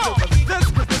think you get with this,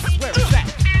 cause this is where it's at.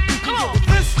 You can get with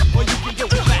this, or you can get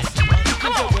with that. You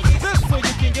can get with this, or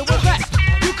you can get with that.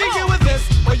 You can get with this,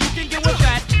 or you can get with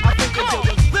that. I think you get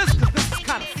with this, cause this is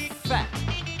kind of fat.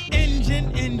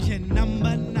 Engine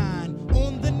number 9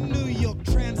 on the New York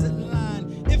Transit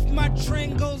line. If my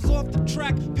train goes off the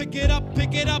track, pick it up,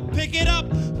 pick it up, pick it up.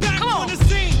 Back on the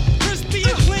scene, crispy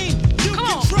and clean. You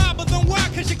can try, but then why?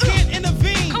 Cause you can't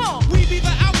intervene. We be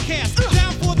the outcast,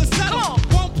 down for the settle.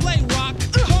 Won't play rock,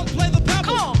 won't play the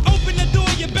pebble. Open the door,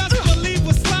 you best believe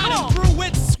we're sliding through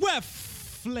it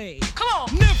swiftly.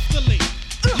 Niftily,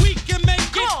 we can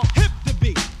make it hip to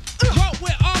be. What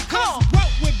we're all cause what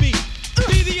we be.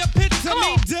 Be the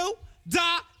epitome, do,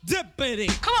 da, dippity.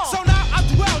 So now I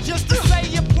dwell just to say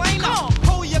you're plainer.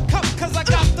 Hold your cup cause I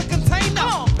got the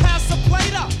container. Pass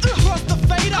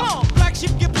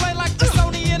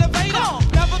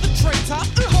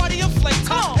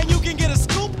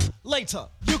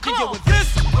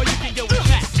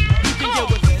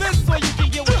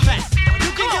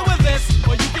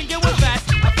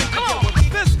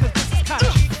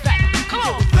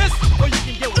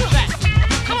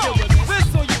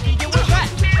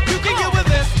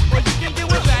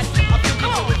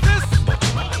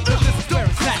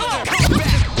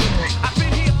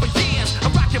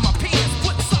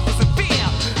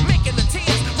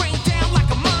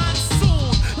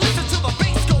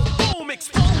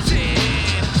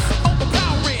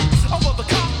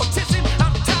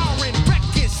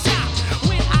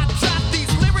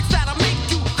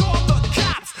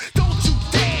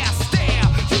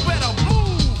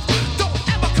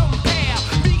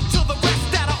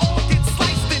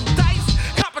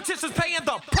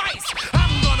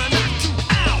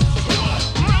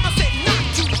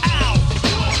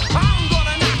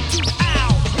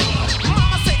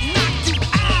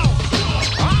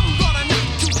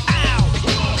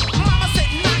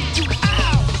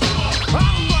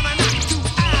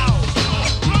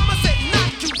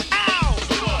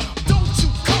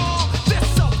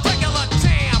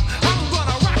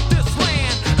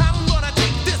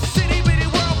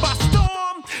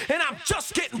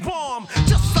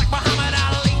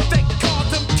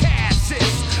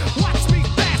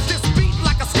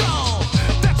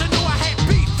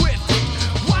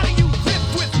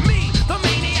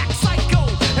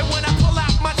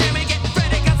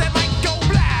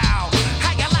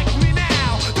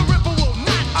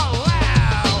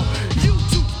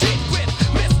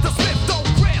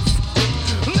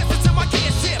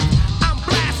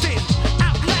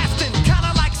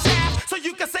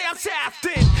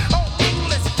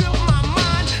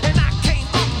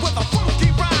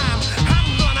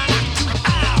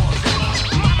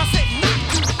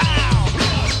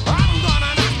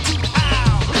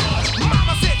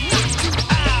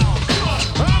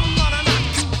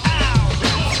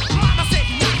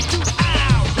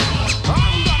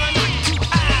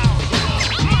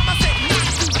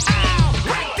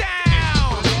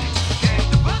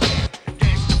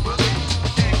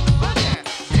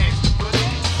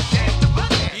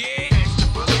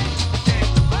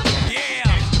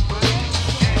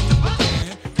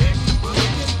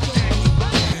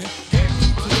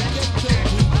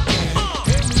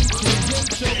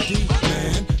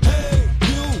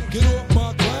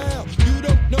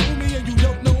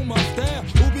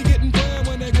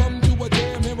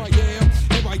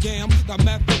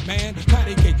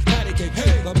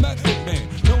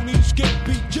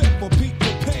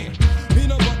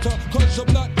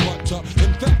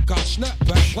snap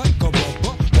back like a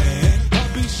rubber band.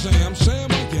 I be Sam I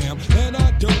am, and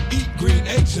I don't eat green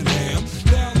eggs and ham.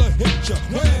 Now I hit ya,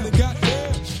 when it got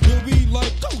there, you'll be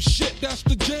like, oh shit, that's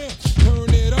the jam. Turn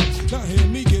it up, now hear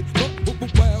me get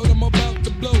wild. I'm about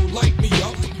to blow, light me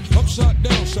up. Upside,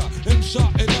 downside,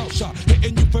 inside and outside,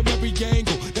 hitting you from every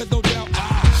angle. There's no doubt I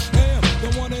am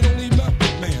the one and only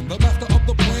method man, the master of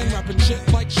the plan, rapping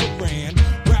shit like Sharan.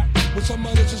 Rap with some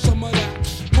of this and some of that.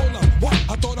 Hold up, what?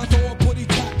 I thought I saw a putty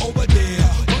cat over there,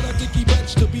 but I think he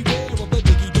bets to beware of the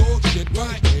diggy dog shit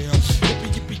right here.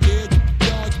 Yippee yippee yeah,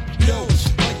 yippee yo,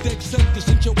 like the acceptance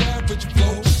in your average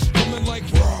flow, coming like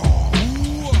raw.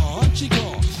 Ooh,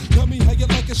 chico, tell me how you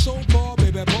like it so far,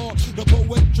 baby boy. The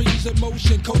poetry's in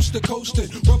motion, coast to coastin',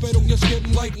 rub it on your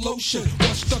skin like lotion.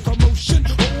 What's the commotion?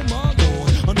 Oh my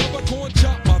lord, another corn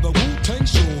chop by the Wu-Tang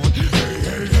sword. Hey,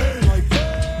 hey, hey, right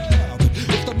there.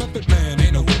 It's the Method Man,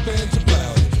 ain't no fans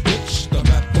about it. It's the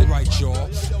method, right, y'all?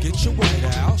 Get your White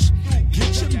House,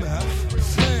 get your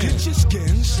meth, get your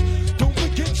skins. Don't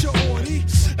forget your orty,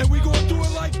 and we gon' do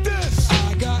it like this.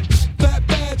 I got fat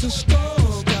bags and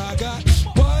stuff. I got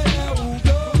White House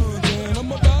guns, and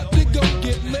I'm about to go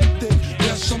get lifted.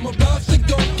 Yes, I'm about to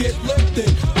go get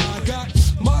lifted. I got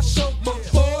myself a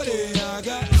 40, I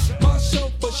got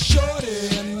myself a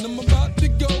shorty, and I'm about to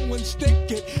go and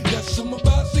stick it. Yes, I'm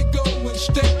about to go and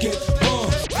stick it.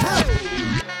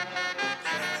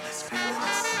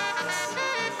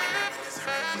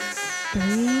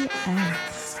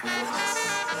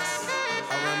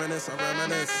 I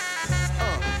reminisce.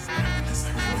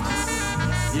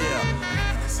 Yeah.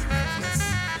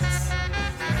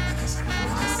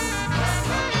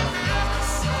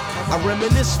 I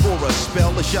reminisce for a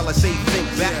spell, or shall I say think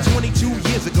back 22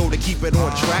 years ago to keep it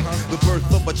on track. The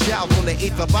birth of a child on the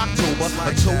 8th of October,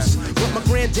 a toast, but my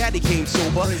granddaddy came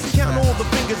sober. Count all the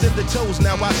fingers and the toes,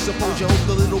 now I suppose you hope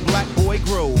the little black boy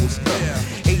grows.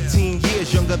 18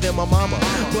 years younger than my mama,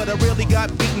 but I really got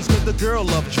beatings cause the girl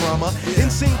loved drama. In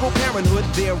single parenthood,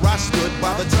 there I stood.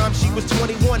 By the time she was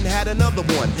 21, had another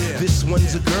one. This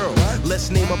one's a girl, let's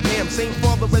name her Pam. Same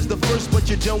father as the first, but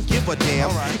you don't give a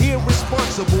damn.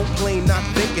 Irresponsible, plain not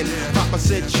thinking. Papa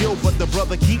said chill, but the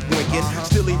brother keep winking.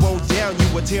 Still he won't down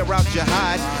you or tear out your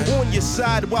hide. On your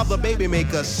side while the baby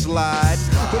make a slide.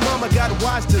 But mama got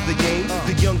wise to the game.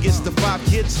 The youngest of 5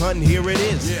 kids, hun, here it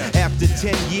is. After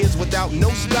 10 years without no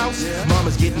spouse,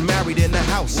 mama's getting married in the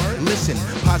house. Listen,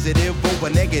 positive over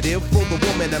negative for the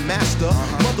woman a master.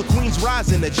 Mother Queen's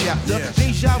rise in the chapter.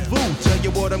 Deja vu, tell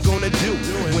you what I'm gonna do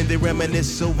when they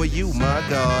reminisce over you, my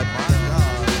God.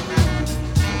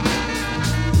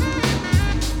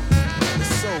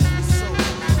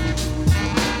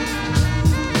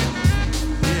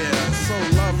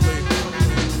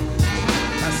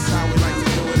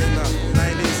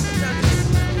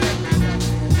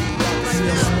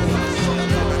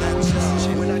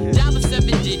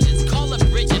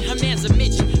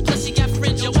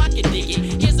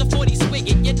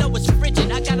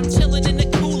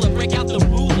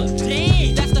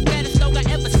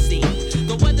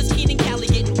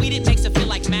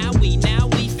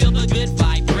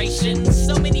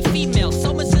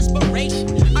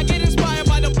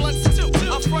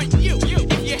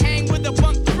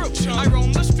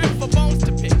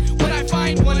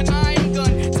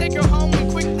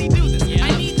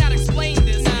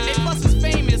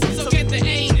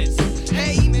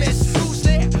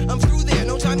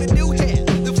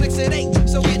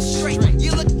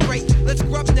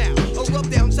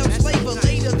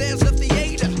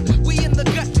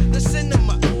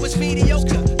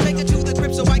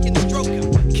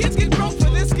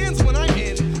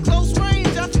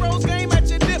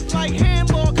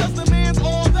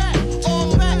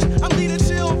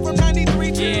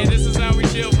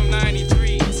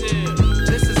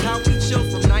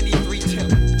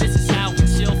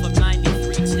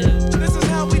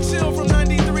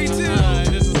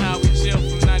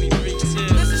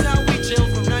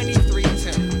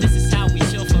 This is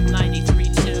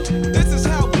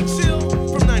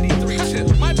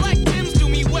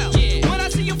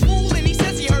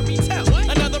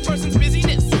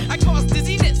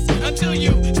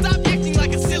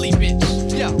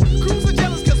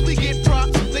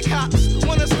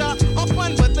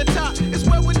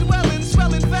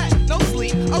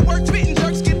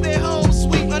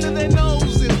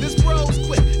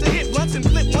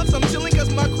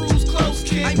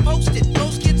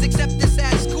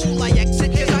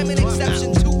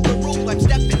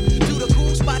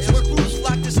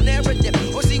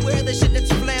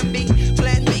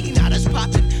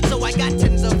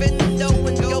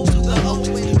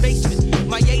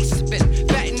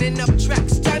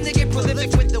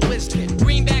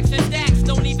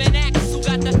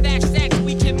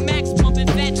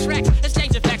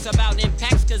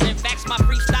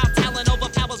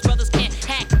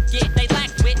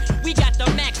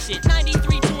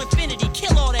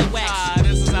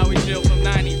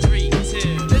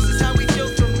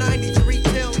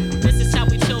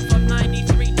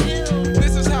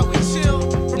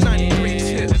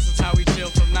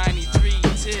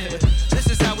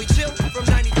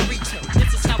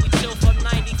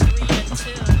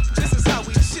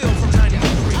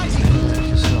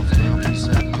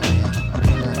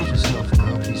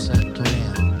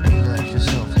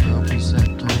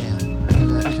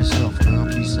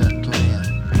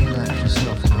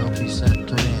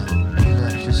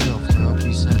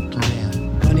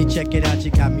check it out,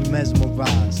 you got me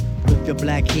mesmerized. With your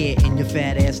black hair and your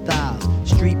fat ass styles.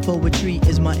 Street poetry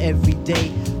is my everyday.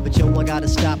 But yo, I gotta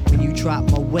stop when you drop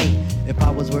my weight. If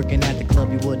I was working at the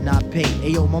club, you would not pay.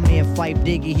 Hey yo, my man Fife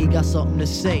Diggy, he got something to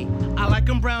say. I like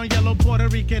him brown, yellow, Puerto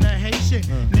Rican, or Haitian.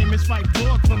 Name is Fife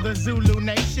Dog from the Zulu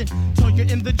Nation. Told you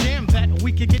in the jam that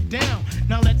we could get down.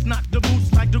 Now let's knock the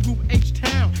boots like the group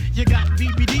H-Town. You got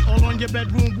BBD all on your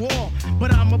bedroom wall.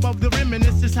 But I'm above the rim and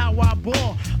this is how I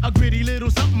ball. A gritty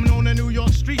little something on a New York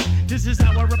street. This is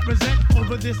how I represent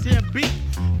over this here beat.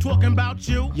 Talking about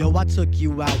you. Yo, I took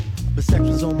you out. But sex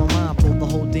was on my mind for the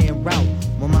whole damn route.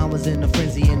 My mind was in a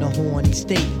frenzy in a horny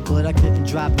state. But I couldn't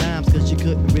drop dimes cause you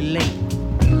couldn't relate.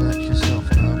 Relax yourself,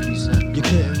 girl, please. You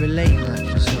couldn't relate. Relax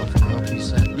yourself, girl,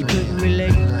 please. You couldn't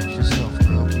relate. Relax yourself,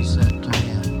 girl, please.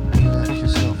 Relax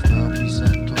yourself, girl, please.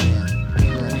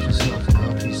 Relax yourself,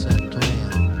 girl, please.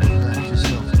 Relax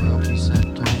yourself, girl,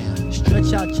 please.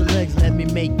 Stretch out your legs, let me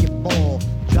make you ball.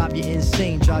 Drive you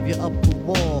insane, drive you up the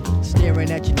wall.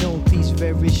 Staring at your dome piece,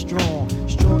 very strong.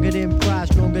 Stronger than pride,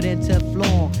 stronger than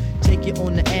Teflon. Take you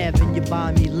on the Ave and you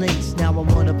buy me links. Now I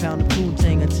want a pound of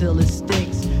Poontang until it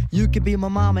stinks. You could be my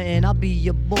mama and I'll be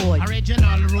your boy.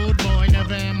 Original rude boy,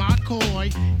 never am I coy.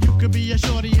 You could be a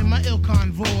shorty in my ill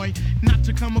convoy. Not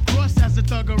to come across as a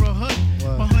thug or a hood.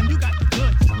 But hun, you got the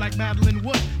goods, like Madeline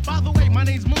Wood. By the way, my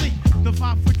name's Malik, the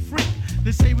 5-foot freak.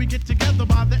 They say we get together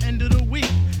by the end of the week.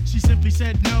 She simply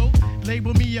said no,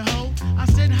 label me a hoe. I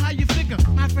said, how you figure?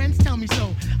 My friends tell me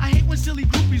so. I hate when silly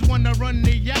groupies wanna run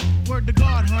their yacht. Word to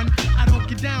God, hun, I don't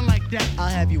get down like that. I'll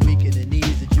have you weak in the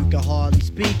knees that you can hardly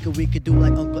speak. Or we could do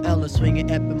like Uncle Ella swinging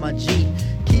up in my Jeep.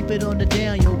 Keep it on the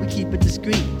down, yo, we keep it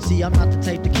discreet. See, I'm not the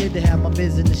type of kid to have my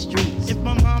biz in the streets. If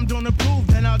my mom don't approve,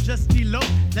 then I'll just elope.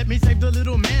 Let me save the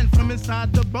little man from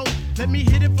inside the boat. Let me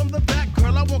hit it from the back,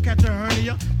 girl, I won't catch a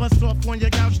hernia. Bust off on your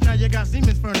couch, now you got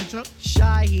Siemens furniture.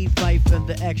 Shy, he Fife and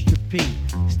the extra P.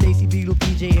 Stacy Beetle,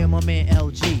 PJ, and my man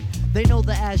LG. They know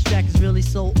the ass track is really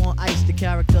so on ice. The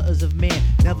character is of man,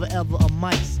 never ever a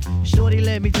mice. Shorty,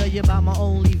 let me tell you about my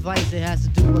only vice. It has to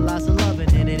do with lots of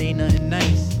loving and it ain't nothing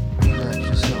nice. Relax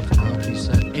yourself, girl, please.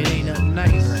 It ain't nothing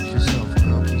nice. Relax yourself,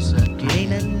 girl, please. It ain't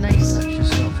nothing nice. Relax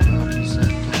yourself, girl, please.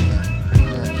 Relax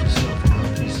yourself,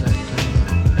 girl, please.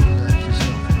 Relax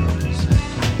yourself, girl,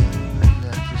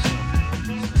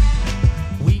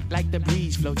 please. We like the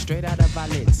breeze, float straight out of our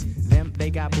lids. Them, they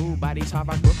got booed by these hard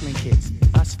rock Brooklyn kids.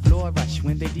 Us floor rush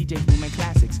when they DJ booming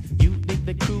classics. You dig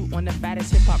the crew on the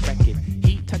fattest hip hop record.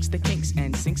 He touch the kinks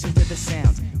and sinks into the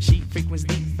sounds. She frequents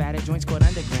deep, fatter joints called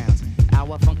undergrounds.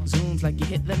 Our funk zooms like you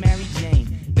hit the Mary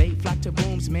Jane. They flock to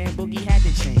booms, man, boogie had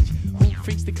to change. Who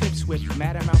freaks the clips with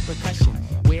mad amount percussion?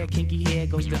 Where kinky hair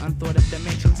goes to unthought of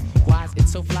dimensions. Why's it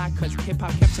so fly? Cause hip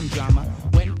hop kept some drama.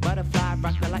 When Butterfly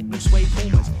rocked the light blue suede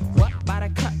Pumas. What by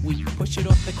the cut? We push it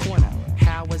off the corner.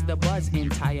 How was the buzz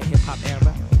entire hip hop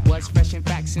era? Was fresh in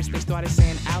fact since they started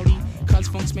saying Audi. Cause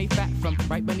funk's made fat from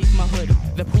right beneath my hood.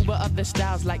 The pooba of the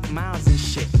styles like Miles and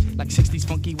shit. Like 60s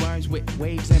funky worms with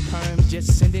waves and perms.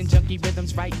 Just sending junky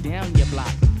rhythms right down your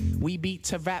block. We beat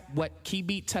to rap, what key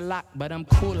beat to lock. But I'm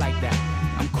cool like that.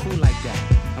 I'm cool like that.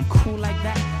 I'm cool like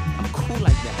that. I'm cool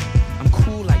like that. I'm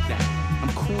cool like that.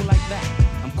 I'm cool like that.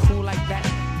 I'm cool like that.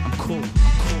 I'm cool. I'm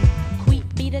cool. Queen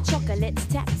be the chocolates,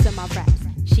 taps on my raps.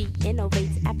 She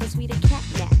innovates after sweeter cat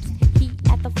naps. He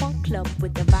at the funk club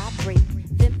with the vibrate.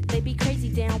 Them they be crazy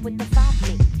down with the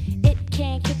 5-link. It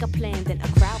can kick a plan, then a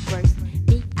crowd burst.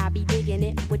 Me, I be digging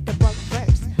it with the bug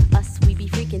verse. Us, we be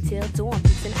freaking till dawn,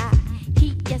 peace and I.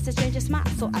 He gets a stranger smile,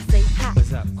 so I say hi.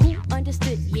 What's up? Who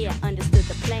understood? Yeah, understood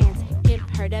the plans. Him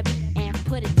heard of it and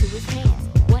put it to his hands.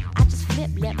 What I just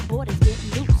flip, let borders get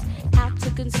loose. How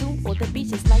to consume all the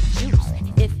beaches like juice.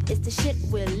 If it's the shit,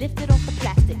 we'll lift it off the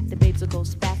plastic. The babes will go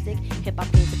spastic. Hip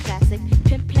hop game's a classic.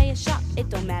 Pimp playing sharp, it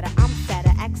don't matter. I'm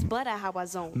fatter, axe butter, how I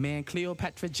zone. Man,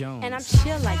 Cleopatra Jones. And I'm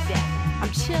chill like that.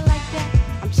 I'm chill like that.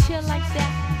 I'm chill like that.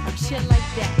 I'm chill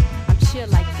like that. I'm chill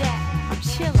like that. I'm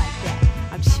chill like that.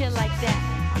 I'm chill like that.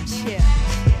 I'm chill.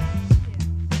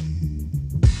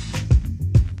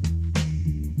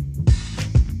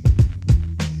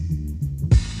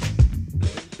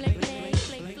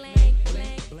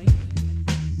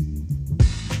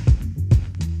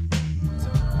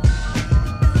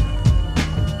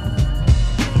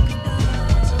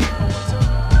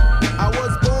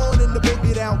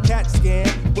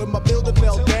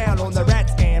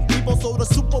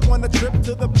 On a trip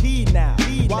to the P now.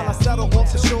 While I settle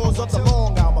off the shores of the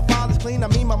Long Island. My father's clean, I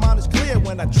mean my mind is clear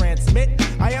when I transmit.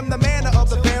 I am the man of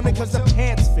the family cause the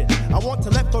pants fit. I want to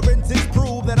let forensics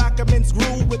prove that I can mince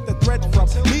groove with the thread from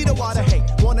me to water. Hey,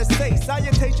 wanna say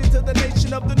Salutation to the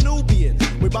nation of the Nubians.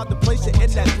 We about to place it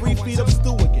in that 3 feet of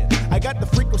stew again. I got the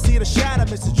frequency to shatter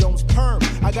Mr. Jones' perm.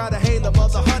 I got a hail of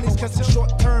other honeys, cause it's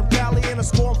short-term valley and a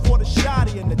storm for the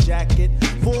shotty in the jacket.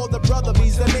 For the brother,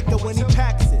 he's the nigga when he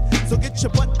packs it. So get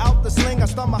your butt out the sling. I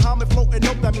start Muhammad floating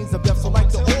up, that means the death. So like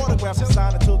the autograph and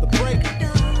sign until the break.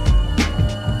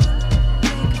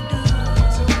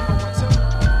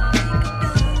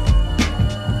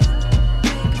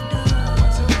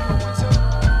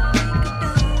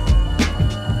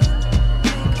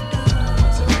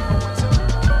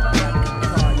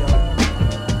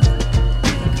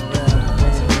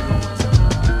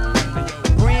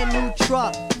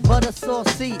 But a sore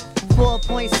seat,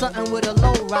 4-point something with a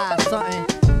low ride something.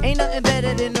 Ain't nothing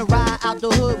better than to ride out the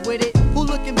hood with it. Who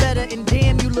looking better and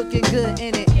damn you looking good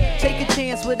in it. Take a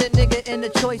chance with a nigga in the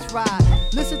choice ride.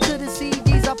 Listen to the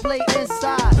CDs I play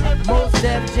inside. Mos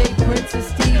Def, J Prince and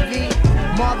Stevie,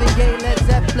 Marvin Gaye, Led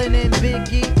Zeppelin and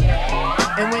Biggie.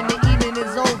 And when the evening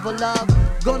is over, love,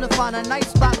 gonna find a nice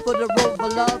spot for the rover,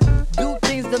 love. Do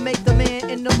things to make the man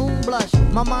in the moon blush.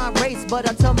 My mind race, but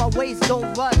I tell my waist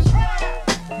don't rush.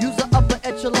 Use an upper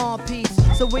echelon piece,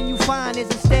 so when you find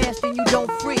it's a stash, then you don't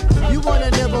freak. You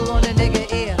wanna nibble on a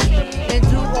nigga ear, and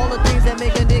do all the things that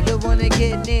make a nigga wanna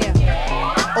get near.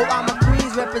 Oh, I'm a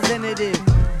Queens representative.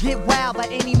 Get wild by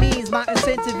any means, my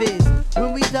incentive is.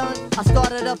 When we done, I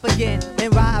start it up again,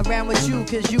 and ride around with you,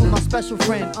 cause you my special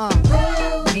friend,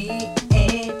 Me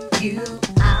and you,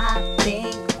 I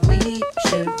think we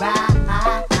should ride.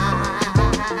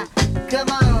 Come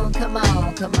on, come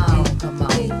on, come on, come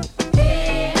on.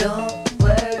 Don't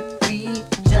worry,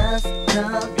 just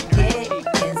come get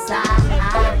inside.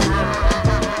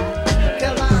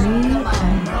 Come on,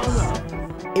 come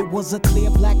on. It was a clear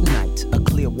black night, a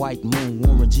clear white moon.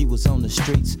 Warren G was on the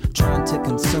streets trying to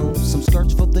consume some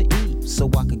skirts for the E, so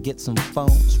I could get some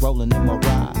phones. Rolling in my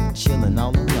ride, chilling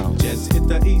all alone. Just hit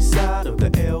the east side of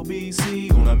the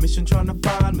LBC on a mission trying to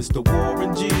find Mr.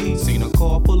 Warren G. Seen a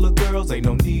car full of girls, ain't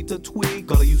no need to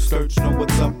tweak. All of you search know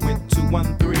what's up with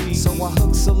 213. So I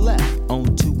hooked a left on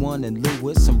 21 and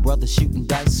Lewis. Some brothers shooting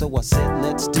dice, so I said,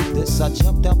 let's do this. I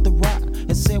jumped out the ride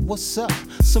and said, what's up?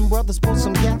 Some brothers pulled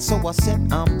some gas, so I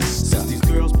said, I'm stuck. Since these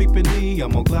girls peeping me,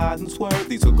 I'm gonna glide and swerve.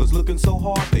 These hookers looking so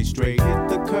hard, they straight hit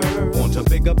the curve. On to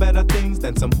bigger, better things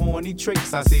than some horny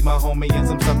tricks. I see my homie and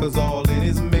some suckers all in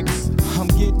his mix. I'm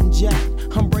getting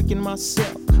jacked, I'm breaking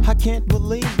myself. I can't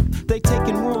believe they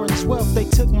taking Warren's wealth. They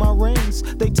took my rings,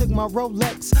 they took my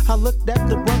Rolex. I looked at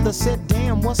the brother, said,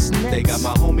 damn, what's next? They got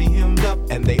my homie hemmed up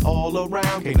and they all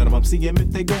around. Can't none of them see him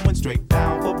if they going straight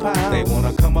pound for pound. They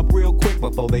wanna come up real quick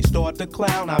before they start to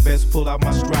clown. I best pull out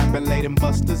my strap and lay them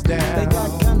busters down. They got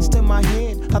guns to my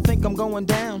head, I think I'm going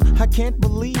down. I can't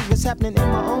believe it's happening in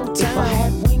my own town. If I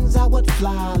had wings, I would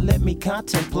fly, let me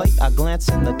contemplate. I glance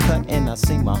in the cut and I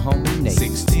see my homie Nate.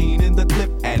 16 in the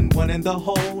clip and 1 in the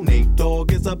hole. Nate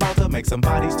Dogg is about to make some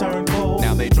bodies turn cold.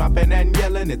 Now they dropping and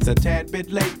yelling, it's a tad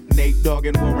bit late. Nate Dogg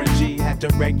and Warren G had to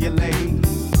regulate.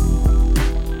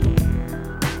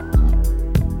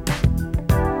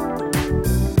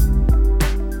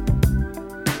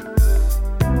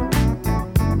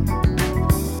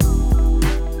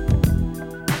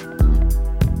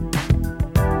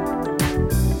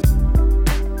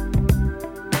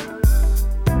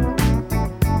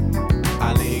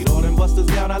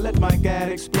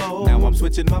 Explode. Now I'm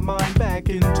switching my mind back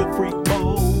into freak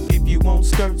mode. If you won't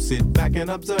skirt, sit back and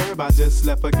observe. I just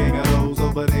left a gang of those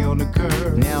over there on the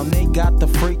curb. Now they got the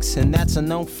freaks and that's a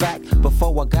known fact.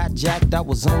 Before I got jacked, I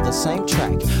was on the same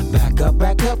track.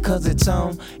 Back up, cause it's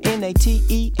on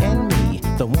N-A-T-E and me,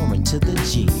 the Warren to the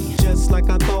G. Just like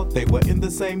I thought, they were in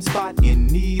the same spot, in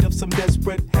need of some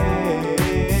desperate help.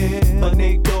 But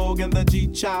Nate Dogg and the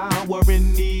G-Child were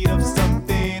in need of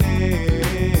something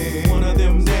else. One of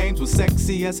them dames was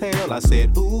sexy as hell. I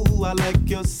said, ooh, I like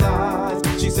your size.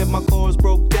 She said my chords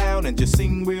broke down and just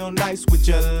sing real nice. Would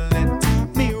you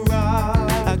let me ride?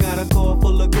 I got a car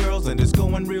full of girls and it's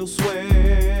going real swell.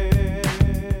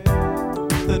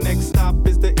 The next stop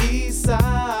is the East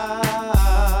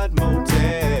Side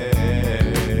Motel.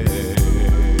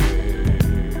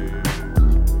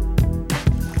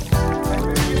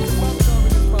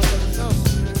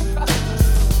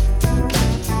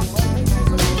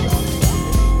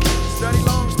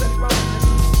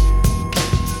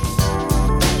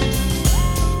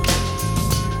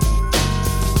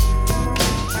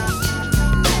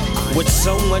 With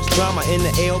so much drama in the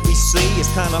LBC, it's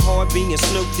kinda hard being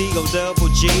Snoop D-O Double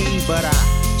G. But I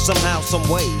somehow, some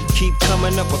way keep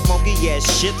coming up with funky ass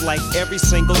shit like every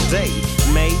single day.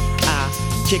 May I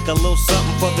kick a little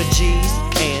something for the G's,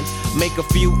 and make a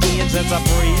few ends as I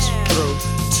breeze through.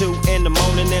 2 in the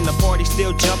morning and the party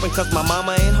still jumping cause my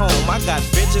mama ain't home. I got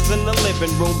bitches in the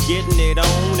living room getting it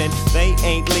on, and they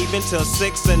ain't leaving till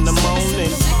 6 in the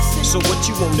morning. So what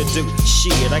you wanna do?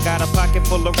 Shit, I got a pocket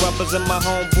full of rubbers and my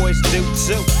homeboys do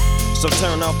too. So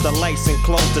turn off the lights and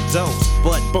close the doors.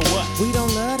 But what? We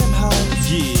don't love them hoes.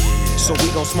 Yeah. So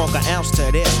we gon' smoke an ounce to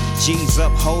this. G's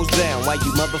up, hoes down, while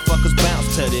you motherfuckers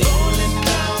bounce to this. Rolling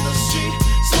down the street,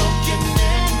 smoking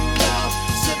in out,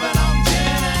 sipping on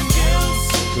gin and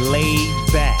gills. Laid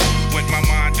back. With my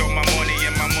mind on my money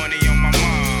and my money on my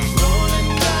mind. Rolling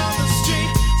down the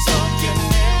street, smoking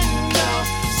in out,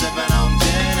 sipping on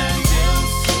gin and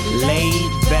gills. Laid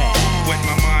back. With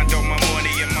my mind on my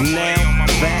money and my money on my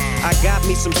back. I got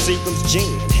me some Seagram's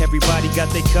gin. Everybody got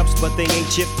their cups, but they ain't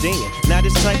chipped in. Now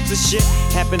this type of shit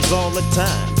happens all the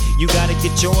time. You gotta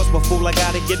get yours, but fool, I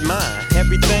gotta get mine.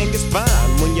 Everything is fine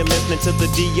when you're listening to the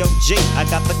D.O.G. I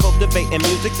got the cultivating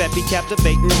music that be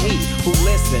captivating he who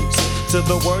listens to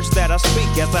the words that I speak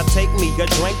as I take me a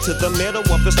drink to the middle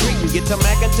of the street and get to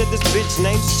mackin' to this bitch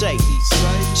named Shady.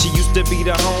 She used to be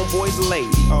the homeboy's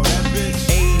lady.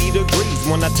 80 degrees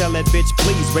when I tell that bitch,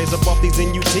 please raise up off these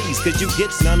NUTs, cause you get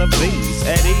none of these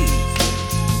at ease.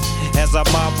 As I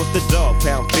mob with the dog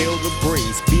pound, feel the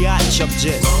breeze. Biatch, I'm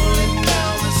just rolling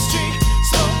down the street,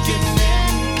 smoking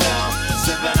in out,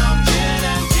 sipping on gin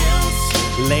and gills.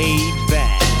 Laid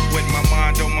back. With my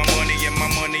mind on my money and my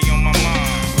money on my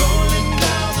mind. Rolling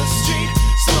down the street,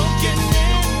 smoking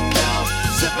in out,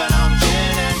 sipping on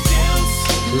gin and gills.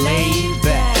 Laid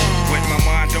back. With my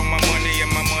mind on my money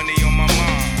and my money on my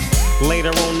mind.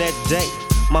 Later on that day,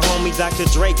 my homie Dr.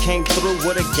 Dre came through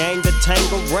with a gang to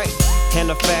Tangeray and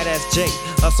a fat ass J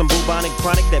of some bubonic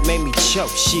chronic that made me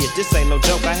choke. Shit, this ain't no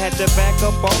joke. I had to back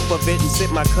up off of it and sit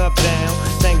my cup down.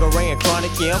 Tangeray and chronic,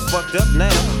 yeah, I'm fucked up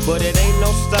now, but it ain't no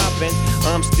stopping.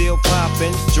 I'm still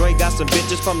popping. Dre got some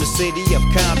bitches from the city of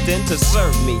Compton to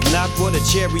serve me, not with a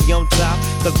cherry on top.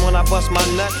 Cause when I bust my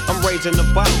nut, I'm raising the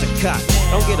bar to cock.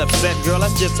 Don't get upset, girl,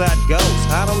 that's just how it goes.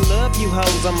 I don't love you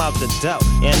hoes, I'm out the dough,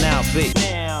 and I'll be.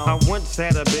 I once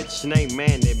had a bitch named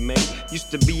Manny May.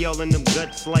 Used to be all in them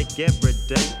guts like every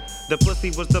day. The pussy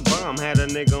was the bomb, had a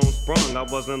nigga on sprung. I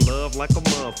was in love like a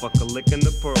motherfucker, licking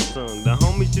the pearl tongue. The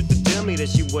homies used to tell me that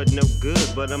she wasn't no good,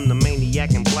 but I'm the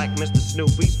maniac and black Mr.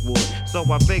 Snoop Eastwood. So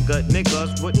I figured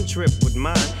niggas wouldn't trip with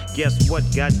mine. Guess what?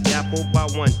 Got dappled by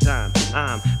one time.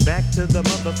 I'm back to the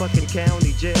motherfucking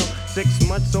county jail. 6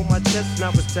 months on my chest,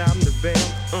 now it's time to bail.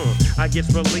 I get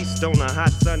released on a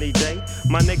hot sunny day.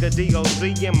 My nigga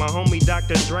D.O.C. and my homie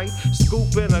Dr. Dre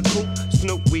scoop in a coupe.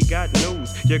 Snoop, we got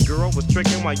news. Your girl was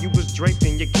tricking while you was draped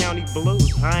in your county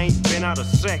blues. I ain't been out a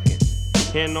second,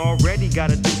 and already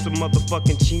gotta do some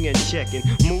motherfucking chin checking.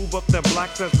 Move up the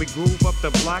blocks as we groove up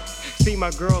the blocks. See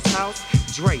my girl's house,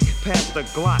 Dre, past the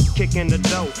Glock, kicking the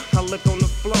dough. I look on the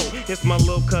floor, it's my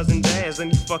little cousin Daz,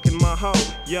 and he fucking my hoe.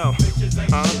 Yo,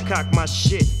 I uncock my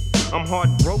shit. I'm hard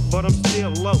broke, but I'm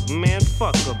still low, man.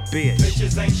 Fuck a bitch.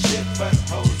 Bitches ain't shit but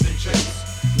hoes and tricks.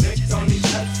 Licked on these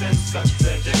nuts and suck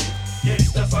the dick. Get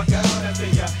the fuck out after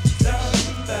ya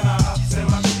done. Then I hops in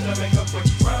my shit to make a quick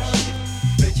run.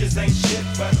 Bitches ain't shit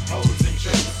but hoes and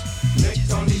tricks.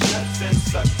 Licked on these nuts and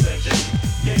suck the dick.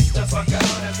 Get the fuck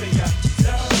out after ya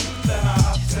done. Then I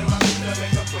hops in my shit to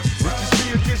make a quick run. It's just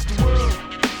me against the world.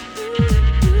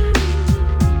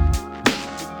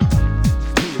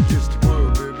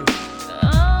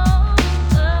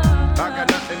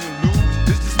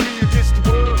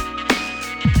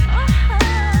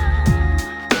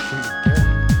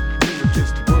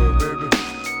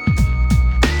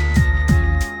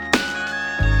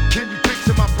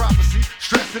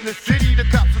 In the city, the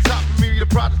cops are topping me. The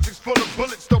project is full of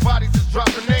bullets, no bodies is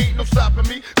dropping. They ain't no stopping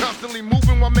me. Constantly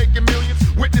moving while making millions.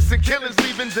 Witnessing killings,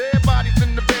 leaving dead bodies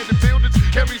in the abandoned buildings.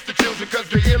 Carries the children cause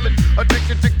they're illin'.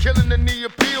 Addicted to killing and the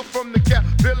appeal from the cap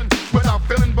villain. Without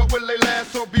feeling, but will they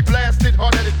last or be blasted?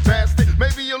 Hard-headed bastard.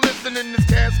 Maybe you'll listen in this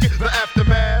casket. The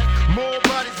aftermath. More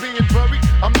bodies being buried.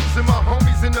 I'm losing my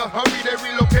homies in a hurry. They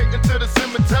relocating to the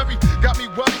cemetery. Got me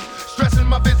worried. Stressing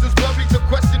my business blurry. The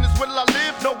question is, will I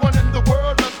live? No one in the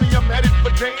world loves me. I'm headed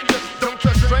for danger. Don't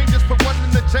trust strangers. Put one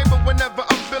in the chamber whenever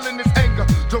I'm feeling this anger.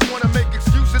 Don't wanna make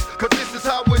excuses, cause this is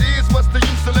how it is. What's the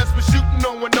use unless we're shooting?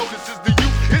 No one notices the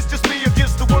youth. It's just me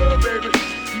against the world, baby.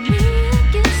 Me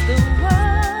against the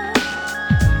world.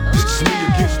 It's just me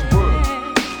against the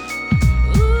world.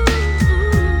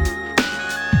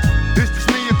 It's just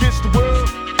me against the world.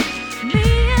 Me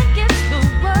against the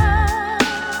world.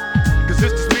 Cause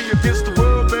it's just me against the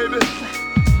world, baby.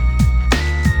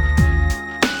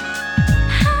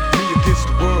 Me against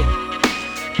the world.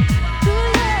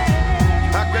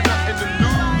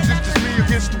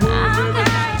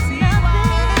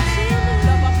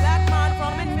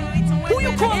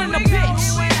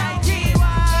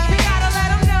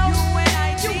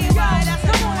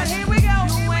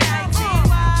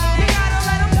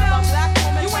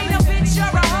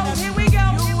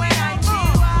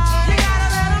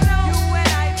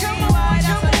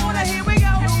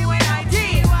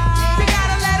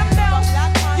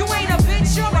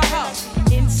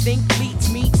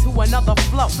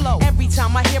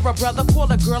 time I hear a brother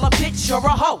call a girl a bitch or a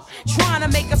hoe, trying to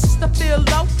make a sister feel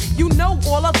low, you know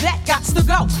all of that gots to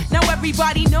go. Now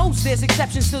everybody knows there's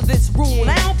exceptions to this rule.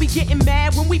 I don't be getting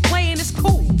mad when we playing, it's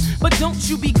cool, but don't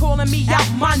you be calling me out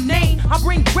my name. I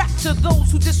bring rap to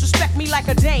those who disrespect me like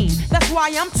a dame. That's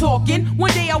why I'm talking.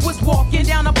 One day I was walking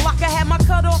down a block, I had my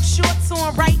cut off shorts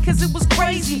on, right, cause it was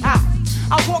crazy hot.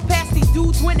 I walked past these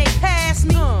dudes when they passed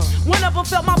me. One of them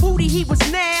felt my booty, he was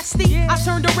nasty. I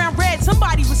turned around red,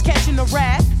 somebody was catching a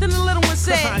rat. Then the little one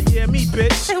said, yeah, me,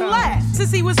 bitch. And laughed.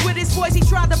 Since he was with his boys, he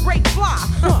tried to break fly.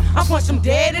 I punched him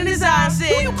dead in his eyes, said,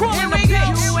 who you calling a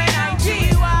bitch? U-N-I-T-Y.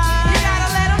 You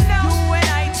gotta let him know.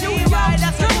 U-N-I-T-Y.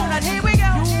 That's the one, and here we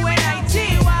go.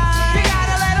 U-N-I-T-Y. You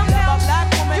gotta let him know.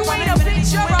 You ain't a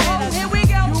bitch, you're a hoe. Here we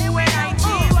go.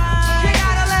 U-N-I-T-Y. You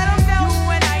gotta let him know.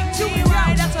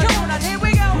 U-N-I-T-Y. That's the one, and here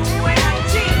we go.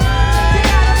 U-N-I-T-Y. You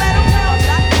gotta let him know.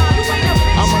 You ain't a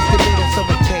bitch. I must admit on some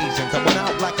occasions I went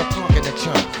out like a punk in a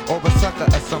chunk, or a sucker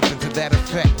or something to that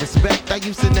effect. Respect I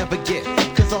used to never get,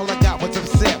 cause all I got was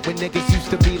upset when niggas used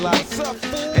to be like,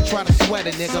 and try to sweat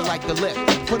a nigga like the lip.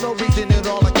 For no reason at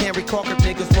all I can't recall if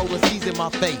niggas roll a C's in my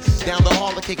face. Down the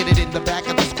hall I kicking it in the back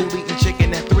of the school eating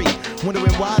chicken at 3.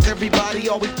 Wondering why's everybody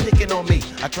always picking on me.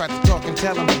 I tried to talk and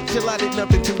tell them, chill, I did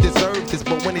nothing to deserve this.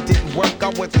 But when it didn't work I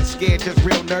wasn't scared, just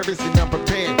real nervous and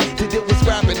unprepared to deal with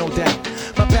scrapping, no doubt.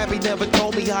 My pappy never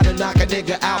told me how to knock a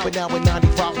nigga out, but now in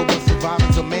 95 I was surviving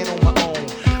as a man on my own.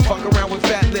 Fuck around with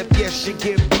fat lip, yes, shit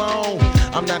get blown.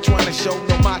 I'm not trying to show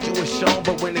no macho is shown,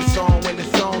 but when it's on,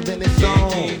 then it's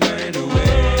on. Can't keep running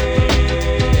away.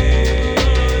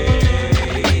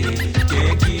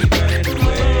 Can't keep running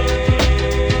away.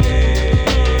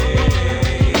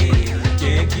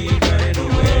 Can't keep running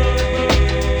away.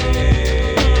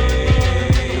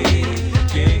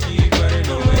 Can't keep running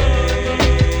away.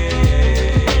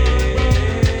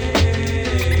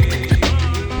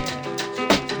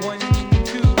 One,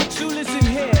 two, so listen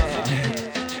here.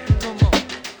 Come on.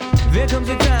 There comes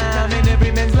a time in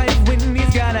every man's life when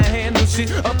he's gotta handle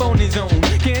shit up on his own.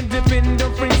 Can't depend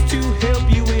on friends to help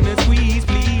you in a squeeze,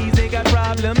 please. They got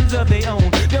problems of their own.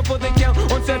 Therefore they count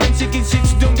on 7 chicken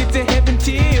shits. Don't get to heaven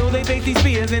till they face these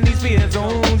fears and these fear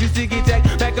zones. Used to get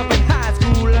jacked back up in high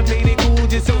school. I played it cool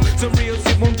just so some real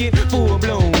shit won't get full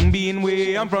blown. Being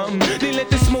where I'm from, they let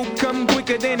the smoke come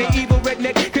quicker than an evil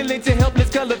redneck can let a helpless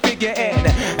color figure. And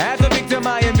as a victim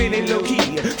I am feeling low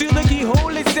key. Till the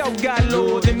keyhole itself got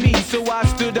lower than me. So I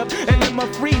stood up and let my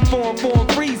free form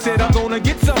free. Said I'm gonna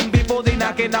get something before they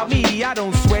knocking out me. I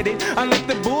don't sweat it, I let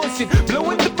the bullshit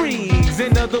blow in the breeze.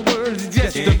 In other words,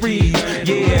 just a breeze,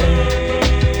 yeah.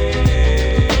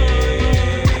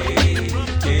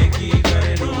 Can't keep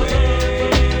running away.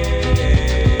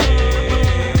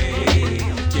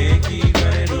 Can't keep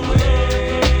running away.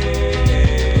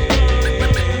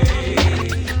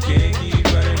 Can't keep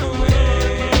running away.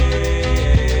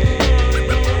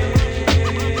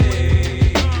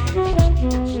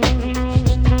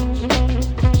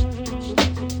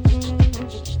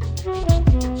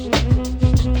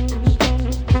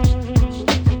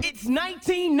 It's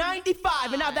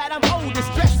 1995, and now that I'm older,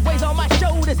 stress weighs on my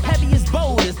shoulders, heavy as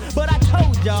boulders. But I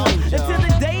told y'all, until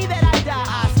the day that I die,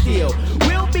 I still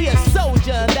will be a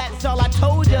soldier. And that's all I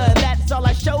told ya, and that's all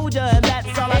I showed ya, and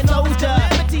that's all I told ya.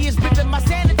 Calamity is ripping my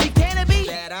sanity, can it be?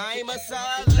 That I'm a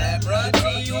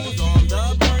celebrity who's on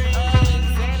the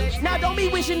brain. Now don't be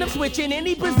wishing of switching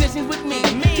any positions with me.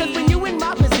 Cause when you in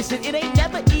my position, it ain't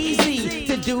never easy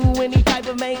to do any type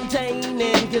of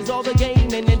maintaining. Cause all the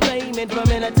gaming and training from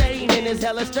entertaining is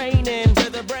hella straining to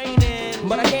the brain.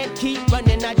 But I can't keep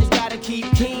running, I just gotta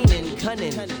keep keen and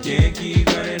cunning. Can't keep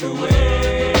running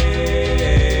away.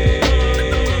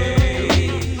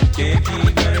 Can't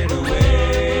keep running away.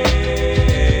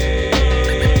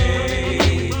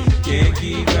 Can't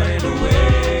keep running away.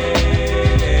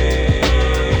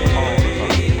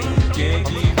 Can't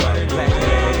keep running away.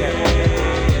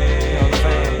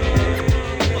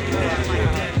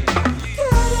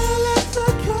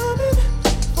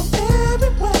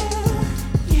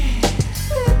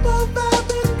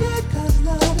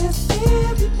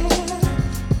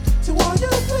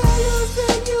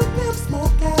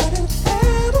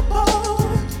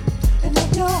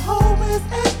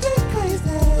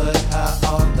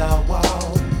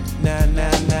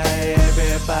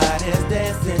 Everybody's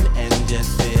dancing and just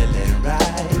feeling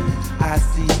right. I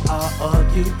see all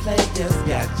of you players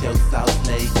got your sauce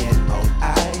laying on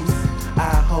ice.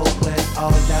 I hope when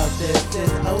all of this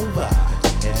is over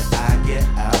and I get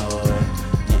out,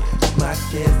 yeah, my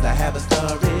kids, I have a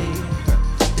story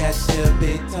that should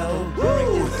be told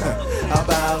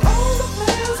about all the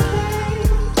players came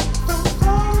from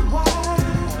far and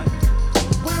wide,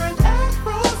 wearing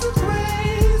afros and braids.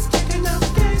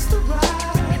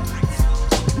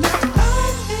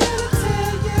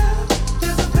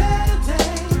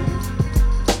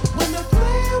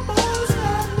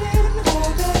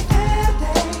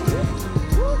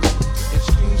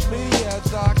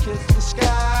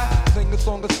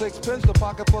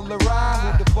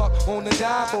 On the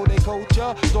dive for they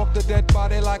culture. Stalk the dead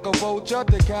body like a vulture.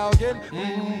 Decallion,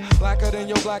 blacker than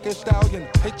your blackest stallion.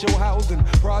 Hit your housing.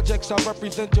 Projects I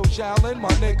represent your Shaolin, my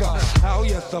nigga. How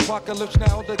yes, apocalypse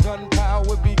now. The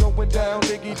gunpowder be going down.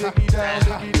 Diggy, diggy, down,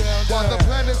 diggy, down, While down. the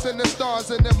planets and the stars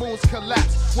and the moons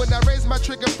collapse. When I raise my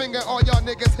trigger finger, all y'all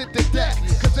niggas hit the deck.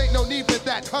 Cause ain't no need for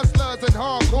that. Hustlers and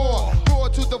hardcore. Roar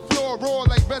to the floor, roar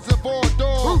like reservoir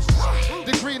dogs.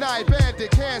 The green-eyed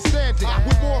bandit can't stand it.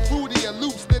 With more fruity and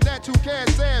loops than that you can't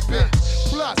stand, bitch.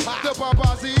 Plus, the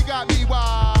Barbazi got me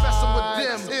wild. Messing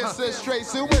with them, it's a straight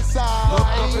suicide. Look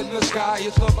up in the sky,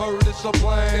 it's a bird, it's a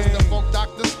plane. It's the Funk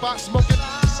Doctor Spot smoking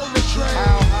on the train.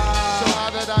 So how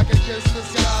that I can kiss the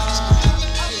sky?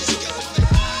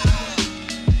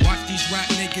 Watch these rap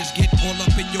niggas get all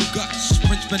up in your guts.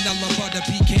 French vanilla butter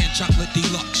pecan chocolate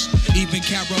deluxe. Even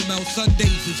caramel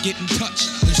sundaes is getting touched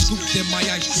and scooped in my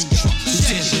ice cream truck. Who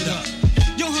tears it up?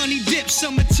 Yo, honey dip,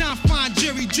 summertime, fine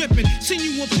jury dripping. Seen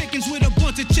you on pickings with a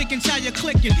bunch of chickens, how you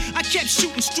clicking? I kept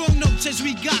shooting strong notes as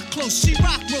we got close. She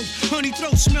rock rope, honey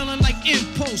throat smelling like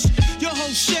impulse. Your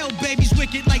whole shell, baby's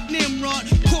wicked like Nimrod.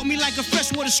 Caught me like a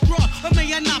freshwater straw, or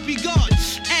may I not be God?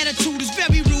 Attitude is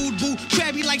very rude, boo.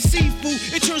 Crabby like seafood,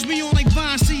 it turns me on like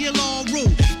Vine, CLR rule.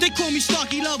 They call me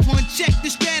Starkey Love Hunt, check the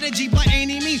strategy by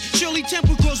any means. Shirley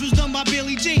Temple Cross was done by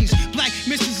Billy Jeans. Black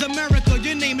Mrs. America,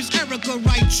 your name is Erica,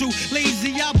 right? True.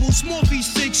 Lazy Apple, small feet,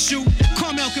 6 shoe.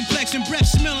 Caramel complexion, breath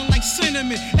smelling like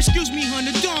cinnamon. Excuse me,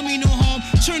 honey, don't mean no harm.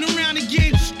 Turn around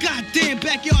again. Goddamn,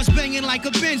 backyard's banging like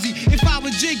a Benzie. If I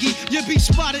were Jiggy, you'd be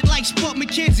spotted like Spud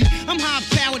McKenzie. I'm high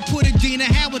powered, put a Dina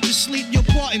Howard to sleep. You're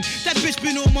parting. That bitch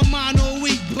been on my mind all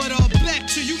week. But back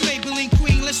to you, Maybelline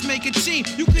Queen. Let's make a team.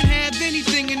 You can have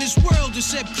anything in this world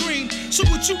except cream. So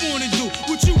what you wanna do?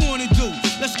 What you wanna do?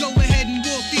 Let's go ahead and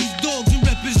walk these dogs and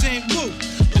represent Woo.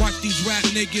 Watch these rap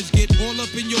niggas get all up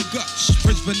in your guts.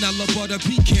 French vanilla butter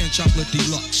pecan chocolate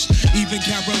deluxe. Even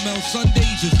caramel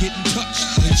sundaes is getting touched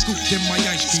and scooped in my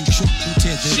ice cream truck. Who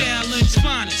tears it up? Shaolin's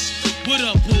finest. What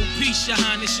up, boo? Peace, your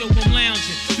highness, yo, I'm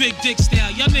lounging. Big dick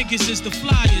style, y'all niggas is the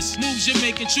flyers. Moves you're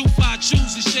making, true fire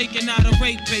chooses, shaking out a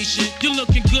rape patient. You're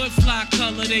looking good, fly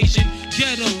colored Asian.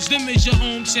 Ghettos, them is your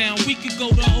hometown. We could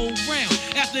go the whole round.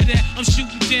 After that, I'm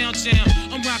shooting downtown.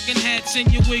 I'm rocking hats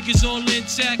and your wig is all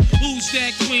intact. Who's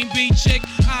that queen bee chick?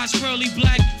 Eyes pearly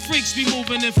black. Freaks be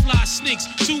moving in fly sneaks.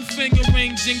 2-finger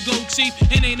rings and gold teeth.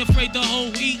 And ain't afraid the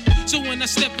whole heat. So when I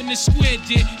step in the square,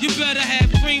 dear, you better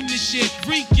have cream this shit.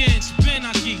 Weekends, Ben,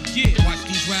 I get Watch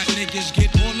these rap niggas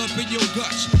get all up in your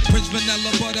guts. Prince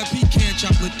vanilla butter pecan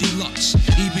chocolate deluxe.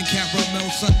 Even caramel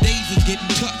sundaes is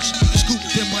getting touched.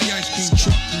 Scooped in my ice cream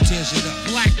truck. Who tears it up?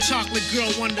 Black chocolate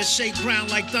girl, wonder shake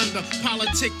ground like thunder.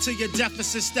 Politic to your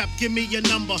deficit step, give me your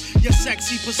number. Your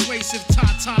sexy, persuasive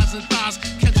tatas and thighs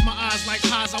catch my eyes like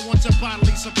highs. I want your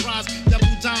bodily surprise. Double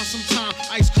down sometime.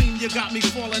 Ice cream, you got me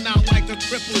falling out like a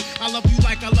cripple. I love you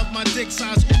like I love my dick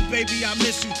size. Ooh, baby, I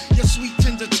miss you. Your sweet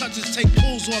tender touches take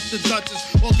pulls off the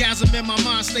Duchess. Orgasm in my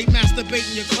mind, stay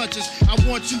masturbating your clutches. I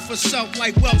want you for self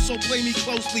like wealth, so play me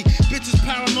closely. Bitches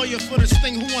paranoia for this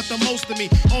thing, who want the most of me?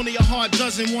 Only a hard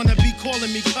dozen wanna be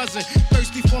calling me cousin.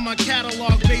 Thirsty for my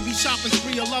catalog, baby, shopping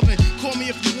spree 11. Call me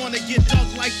if you wanna get dug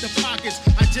like the pockets.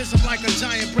 I just am like a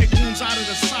giant, break wounds out of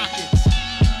the sockets.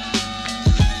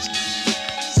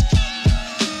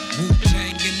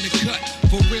 Wu-Tang in the cut,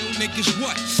 for real niggas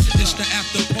what? It's the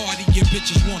after party, your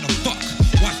bitches wanna fuck.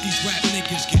 Watch these rap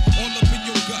niggas get all up in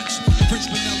your guts. Prince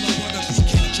vanilla butter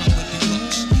pecan chocolate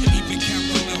deluxe. Even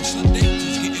caramel sundaes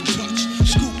is getting touched.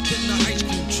 Scooped in the ice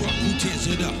cream truck. Who tears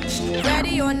it up?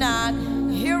 Ready or not,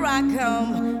 here I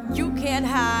come. You can't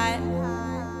hide.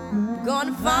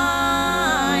 Gonna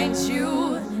find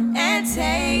you and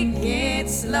take it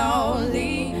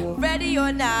slowly. Ready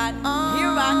or not,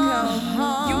 here I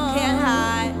come. You can't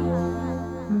hide.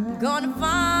 Gonna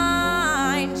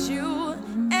find you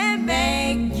and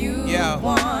make you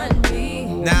want me.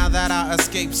 Now that I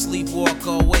escape, sleep, walk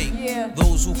awake. Yeah.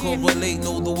 Those who correlate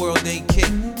know the world ain't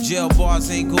cake. Jail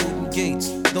bars ain't golden gates.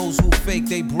 Those who fake,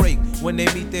 they break. When they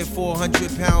meet their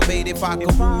 400-pound mate, if I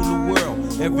could rule the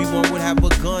world, everyone would have a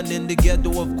gun in the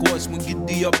ghetto, of course, when get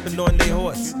the up and on their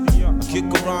horse. I kick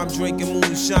around drinking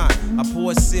moonshine. I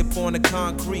pour a sip on the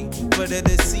concrete for the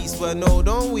deceased. But no,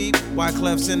 don't weep.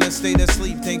 Wyclef's in a state of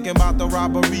sleep, thinking about the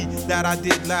robbery that I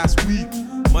did last week.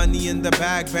 Money in the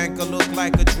bag, banker look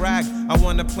like a drag. I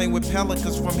wanna play with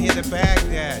pelicans from here to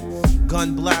Baghdad.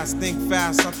 Gun blast, think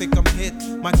fast, I think I'm hit.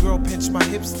 My girl pinched my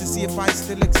hips to see if I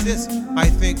still exist. I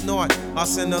think not, I'll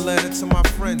send a letter to my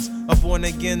friends. A born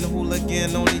again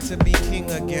hooligan, only to be king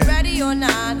again. Ready or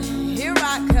not, here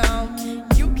I come.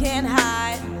 You can't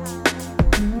hide.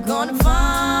 Gonna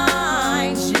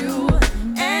find you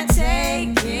and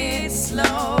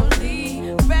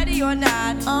or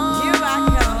not, here I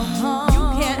come. You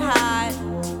can't hide.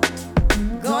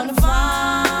 Gonna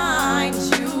find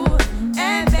you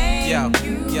and make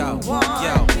you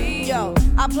want me. Yo,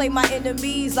 I play my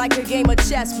enemies like a game of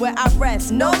chess where I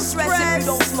rest. No stress if you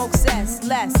don't smoke cess.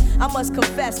 Less, I must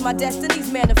confess, my destiny's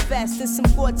manifest. In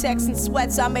some Gore-Tex and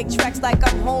sweats, I make tracks like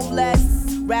I'm homeless.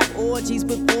 Rap orgies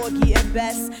with Borgie and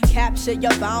Best. Capture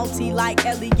your bounty like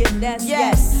Elliot Ness.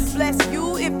 Yes, bless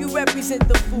you if you represent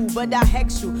the fool, but I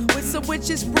hex you with some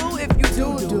witches brew if you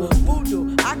do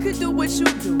voodoo. I could do what you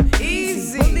do,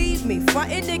 easy. Believe me,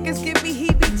 frontin' niggas give me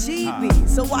heebie-jeebies.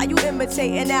 So while you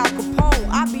imitating Al Capone,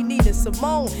 I be Nina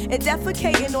Simone and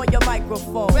defecating on your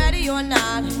microphone. Ready or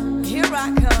not, here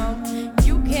I come.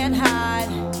 You can't hide.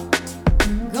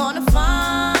 Gonna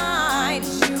find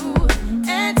you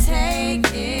and take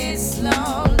it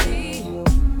slowly.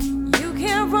 You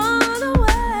can't run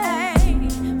away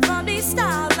from these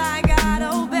styles I got,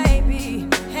 oh baby.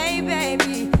 Hey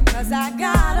baby, 'cause I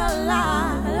got a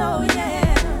lot, oh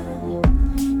yeah.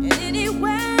 And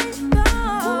anywhere you go,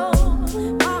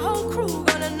 my whole crew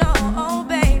gonna know, oh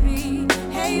baby.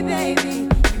 Hey baby,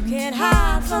 you can't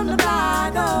hide from the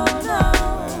block, oh no.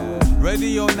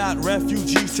 Ready or not,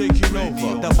 refugees taking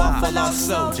over. The Buffalo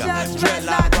Soldier,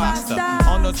 dreadlock roster.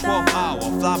 On the 12th hour,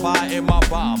 fly by in my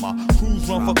bomber. Crews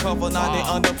run for cover, now they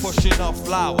under pushing up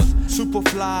flowers.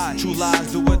 Superfly, true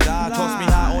lies do or die. Toss me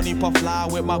high, only puff fly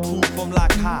with my crew from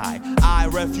Lock High. I,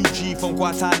 refugee from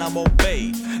Guantanamo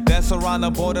Bay. Dance around the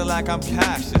border like I'm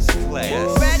Cassius Clay.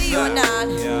 Ready or not,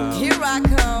 here I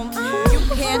come. You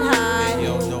can't hide.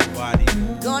 Yo, nobody.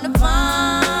 Gonna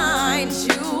find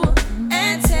you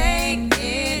and take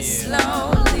it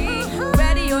slowly.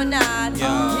 Ready or not,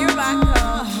 here I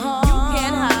come. You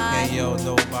can't hide. Hey, yo,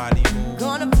 nobody move.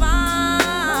 Gonna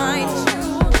find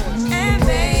you and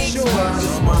make you want.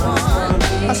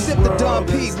 I sip the Don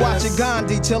P, watching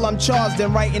Gandhi till I'm charged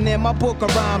and writing in my book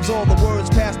of rhymes. All the words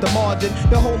past the margin.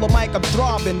 The whole of mic I'm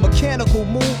throbbing. Mechanical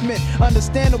movement,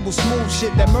 understandable smooth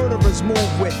shit that murderers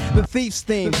move with. The thief's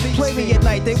theme. Play me at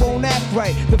night, they won't act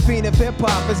right. The fiend of hip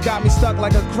hop has got me stuck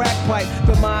like a crack pipe.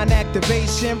 The mind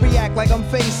activation, react like I'm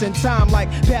facing time like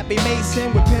Pappy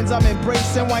Mason. With pins I'm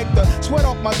embracing. Wipe the sweat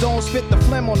off my dome, spit the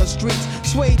phlegm on the streets.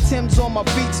 Suede Timbs on my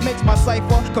beats makes my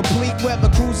cipher complete. Weather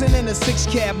cruising in a 6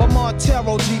 cab. I'm on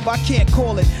Montero Jeep, I can't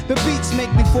call it. The beats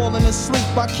make me falling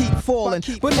asleep, I keep falling.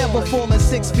 But never falling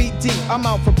 6 feet deep. I'm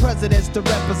out for presidents to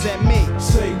represent me.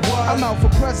 Say what? I'm out for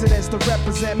presidents to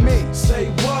represent me. Say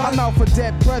what? I'm out for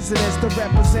dead presidents to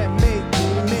represent me.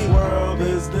 Whose world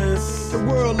is this? The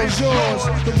world is yours.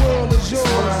 The world is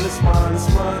yours. It's mine, it's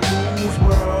mine, it's mine. Whose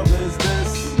world is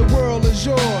this? The world is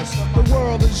yours. The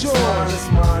world is yours.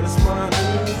 It's mine, it's mine,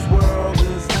 whose world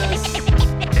is this?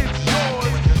 It's yours.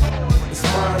 It's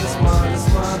mine, it's mine, it's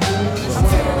mine, whose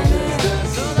world is this?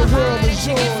 The world is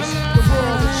yours. The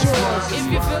world is yours. If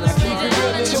you feel it,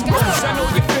 I know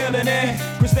you're feeling it.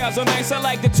 Crystals are nice, I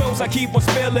like the toast, I keep on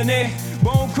spilling it.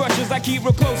 Bone crushers, I keep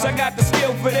real close, I got the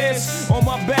skill for this. On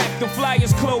my back, the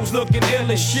flyers closed, looking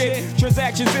ill as shit.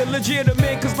 Transactions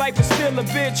illegitimate, cause life is still a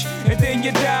bitch. And then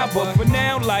you die, but for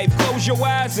now, life, close your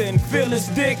eyes and feel his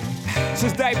dick.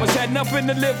 Since diapers had nothing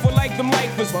to live for like them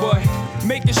lifers, but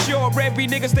making sure every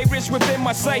nigga stay rich within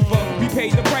my cipher. We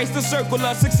paid the price to circle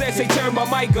of success, they turn my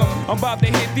mic up. I'm about to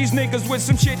hit these niggas with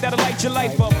some shit that'll light your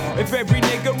life up. If every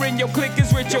nigga in your clique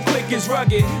is rich, your clique is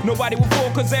rugged. Nobody will fall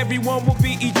cause everyone will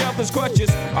be each other's crutches.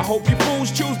 I hope you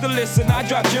fools choose to listen, I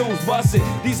drop jewels, bust it.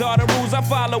 These are the rules I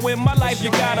follow in my life,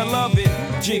 you gotta love it.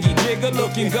 Jiggy jigger,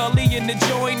 looking gully in the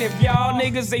joint. If y'all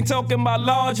niggas ain't talking about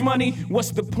large money,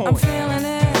 what's the point? I'm feeling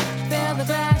it, feel the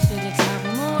bash, shit, it's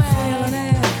tapping away. Feeling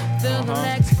it, feel the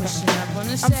legs pushing up on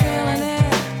the stage. I'm feeling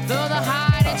it, feel the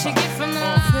high that you get from the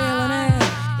line. Feeling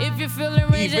it, if you feel it,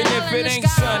 even if it ain't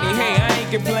sunny, hey, I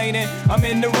ain't complaining. I'm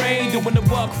in the rain, doing the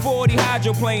 $140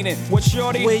 hydroplaning. What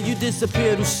shorty? Where you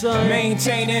disappear to, son?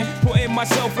 Maintaining, putting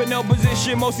myself in no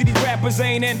position most of these rappers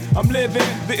ain't in. I'm living,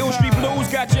 the Ill Street Blues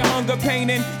got your hunger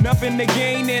painting. Nothing to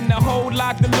gain and a whole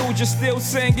lot to lose, just still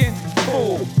singing.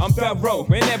 Fool, I'm thorough,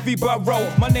 in every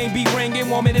borough. My name be ringing,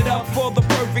 warming it up for the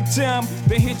perfect time.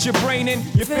 They hit your brain and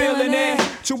you're feeling it.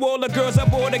 To all the girls, I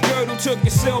bought a girl who took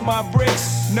and sealed my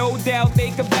bricks. No doubt they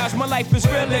can vouch, my life is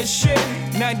real as shit.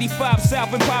 95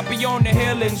 South and Poppy on the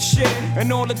hill and shit.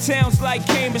 And all the towns like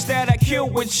Cambridge that I kill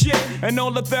with shit. And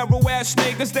all the thorough ass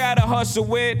niggas that I hustle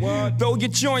with. Throw your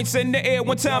joints in the air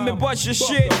one time and bust your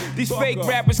shit. These fake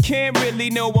rappers can't really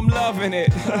know I'm loving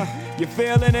it. You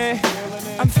feeling it?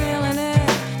 I'm feeling it,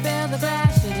 feel the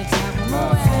bash, shit, it's tapping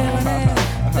away. Feeling it,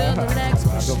 feel the legs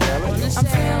pushing up on the stage.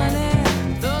 I'm feeling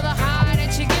it, feel the high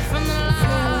that you get from the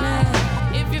line.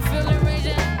 If you feel it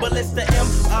raging. Well, it's the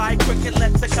M.I.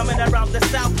 coming around the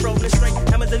south, rolling straight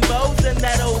hammers and bows in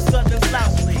that old southern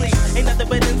slouch. Please, ain't nothing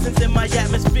but incense in my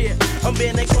atmosphere. I'm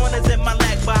bending corners in my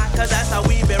lag by, cause that's how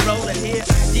we been rolling here.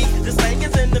 Yeah, the slang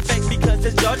is in effect because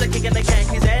it's Georgia kicking the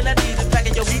Yankees and Adidas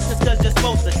packing your beats cause you're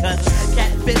supposed to cuss.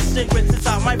 Catfish and grits is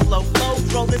how my flow flows.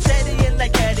 Rolling steady in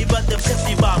that caddy, but the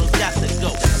 50 bottles got to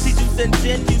go. See, juice and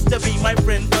gin used to be my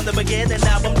friend from the beginning.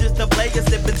 Now I'm just a player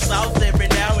sipping sauce every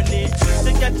now and then.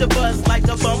 To catch a buzz like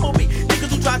a bumblebee.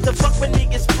 Niggas who try to fuck with me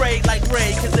get sprayed like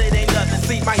Ray, cause it ain't nothing.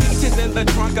 See, my heat is in the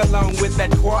trunk along with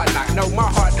that quad lock. No, my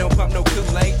heart don't pump no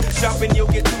Kool-Aid. Jumping, you'll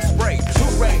get too sprayed.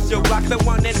 Hooray, you'll rock the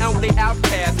one and only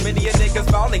outcast. Many a niggas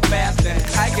falling fast and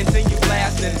I continue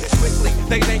blasting. Quickly,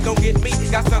 they ain't gon' get me.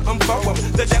 Got something for them.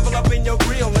 The devil up in your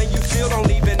grill and you still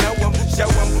don't even know them. Show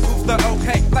them who's the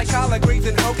okay. Like collard greens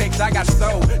and hoe cakes, I got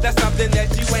soul. That's something that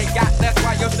you ain't got. That's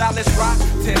why your style is rotten.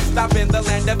 Stop in the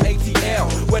land of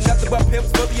ATL, where nothing but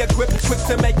pimps fully equipped, quick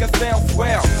to make a sale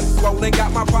swell. Swollen,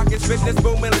 got my pockets, business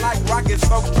booming like rockets.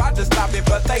 Folks try to stop it,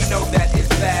 but they know that it's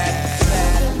bad.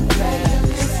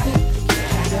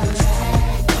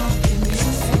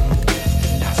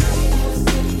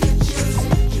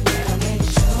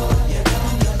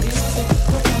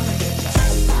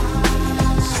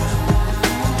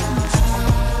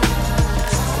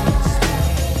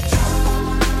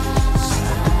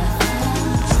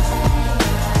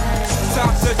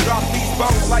 Drop these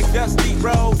bones like Dusty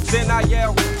Rhodes. Then I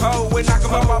yell, ho, and knock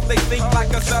them off. They think like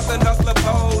a southern hustler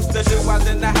pose. The dude was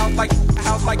in the house like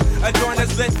a joint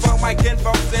is lit for my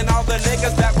kinfolks and all the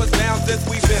niggas that was down since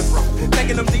we been broke.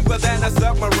 Taking them deeper than a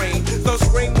submarine. So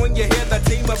scream when you hear the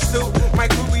team of two. My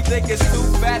crew, we think it's two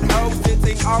fat hoes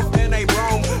sitting off in a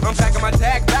room. I'm packing my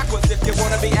tag backwards if you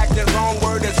wanna be acting wrong.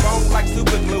 Word is bone like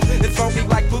super glue. It's phony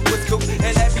like poop with scoop.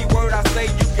 And every word I say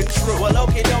you can true. Well,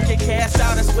 okay, don't get cast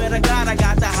out. I swear to God, I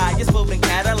got the highest moving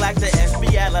Cadillac, the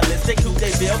SBL, Listic, who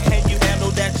they bill. Can you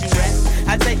handle that, you rat?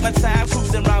 I take my time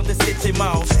cruising around the city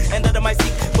malls. And under my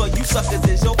seat for you suckers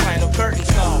is your final curtain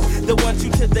call. The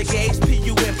 1-2 to the gauge,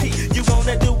 P-U-M-P. You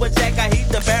gonna do a jack, I heat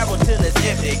the barrel till it's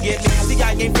empty. Get me? See,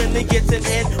 I ain't friendly, getting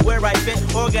in where I fit.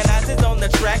 Organizers on the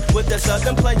track with the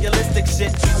southern playalistic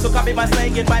shit. So copy my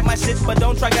slang and bite my shit, but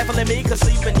don't try gaffling me, cause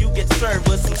sleeping you get served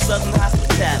with some southern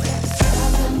hospitality.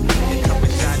 Come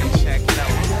and shine and check it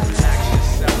out. Relax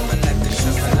yourself and let the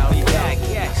sugar load you back.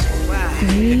 Yes,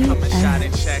 wow. Come and shine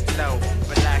and check it out.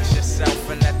 Relax yourself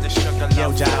and let the sugar load.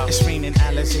 Yo, Jock, it's raining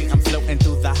Alizé. I'm floating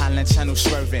through the Highland Channel,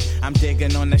 swerving. I'm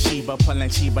digging on the Sheba, pulling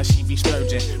Chiba, she be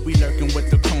splurging. We lurking with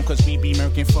the cone, cause we be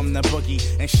murking from the boogie.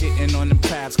 And shitting on them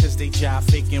crabs, cause they jive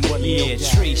faking Willie. Yeah,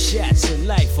 3 shots of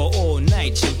life for all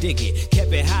night, you dig it.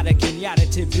 Kept it hotter,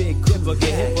 Kenyatta to Big Dipper,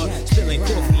 get hipper. Spilling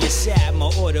coffee inside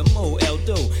my order, Mo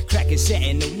Eldo. Cracking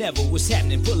satin, no never, what's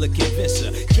happening, pull a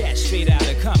convincer. Catch straight out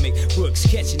of comic books,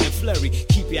 catching the flurry.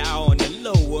 Keep your eye on the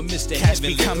low, or Mr. Cats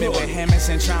be coming with hammers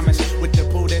and dramas, with the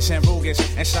Buddhas and Rugas,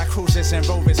 and shot cruisers and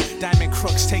rovers. Diamond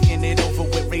crooks taking it over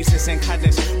with razors and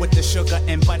cutters, with the sugar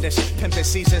and butters, pimpin'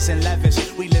 Caesars and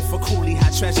levers. We live for coolie,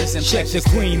 hot treasures and check pleasures. The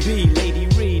Queen Bee, Lady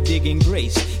Reed, digging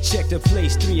grace. Check the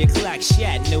place, 3 o'clock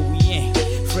shot, no we ain't.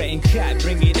 Fretting cot,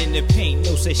 bring it in the paint,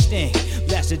 no such thing.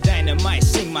 Blast the dynamite,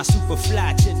 sing my super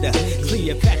fly to the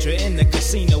Cleopatra in the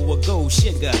casino with gold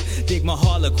sugar. Dig my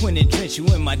Harlequin and drench you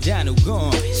in my Dino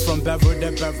gone. From Bevel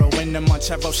to Bevel, in the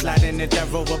Montero, sliding the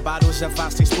devil with bottles of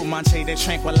Asti, Spumante to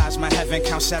tranquilize my heaven.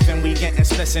 Count 7, we getting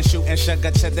splits and shooting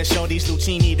sugar to the shorties,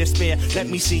 Lucini to spare. Let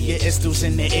me see your istos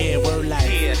in the air, word like.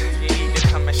 Yeah, you need to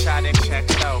come and shot and check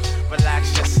low.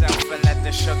 Relax yourself and let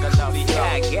the sugar load you. Yeah,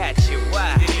 I got you,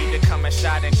 why? You need to come and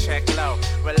shot and check low.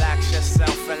 Relax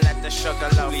yourself and let the sugar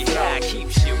load you. Yeah,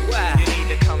 keeps you, why? You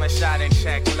need to come and shot and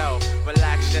check low.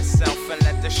 Relax yourself and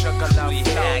let the sugar load you.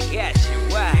 Yeah, I got you,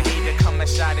 why? You need to come and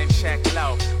shot and check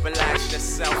low. Relax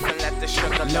yourself and let the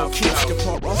sugar low keeps the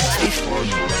pop.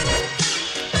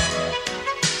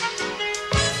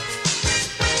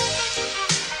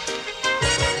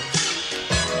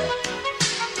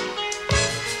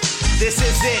 This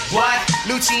is it, what?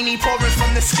 Lucini pouring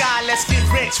from the sky, let's get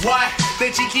rich, what?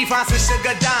 The Jiki finds the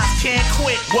sugar dimes, can't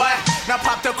quit, what? Now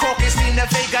pop the cork and steam the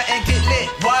Vega and get lit,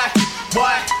 what?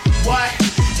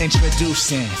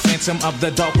 Introducing Phantom of the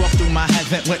Dark, walk through my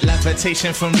heaven with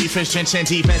levitation from reefers drenching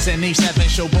deep as an E7,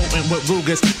 showboating with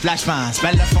Rugas, flash vines,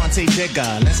 Belafonte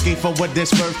digger. Let's get for what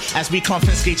this worth as we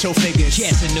confiscate your figures.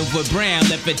 Casanova Brown,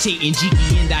 levitating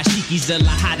Jiki and Ashiki's the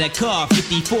Lahada car,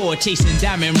 54, chasing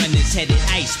diamond runners headed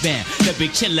icebound. The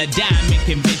Big Chiller Diamond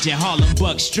Convention, Harlem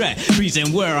Buck Strut,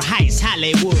 freezing world heights,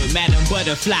 Hollywood, Madam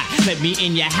Butterfly. Let me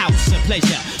in your house, a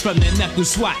pleasure. From the knuckle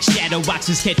swatch, shadow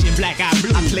boxes catching black eye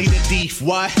blue. I play the thief,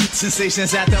 what? What?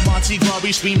 Sensations at the Monte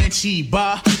Glory screaming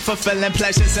Chiba. Fulfilling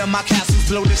pleasures in my castles,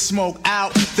 blow the smoke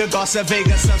out. The Garza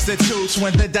Vega substitutes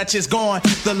when the Dutch is gone.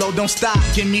 The load don't stop,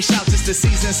 give me shouts, it's the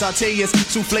season. Sauteas,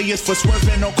 souffleurs for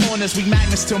swerving no corners. We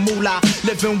magnets to moolah.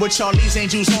 Living with Charlie's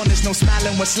Angels on this, no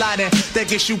smiling when sliding. That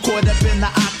gets you caught up in the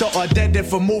octa or dead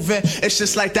for moving. It's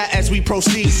just like that as we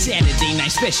proceed. Saturday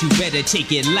night special, better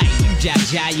take it light. You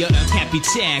Jaja, you're a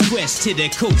Capitan. Quest to the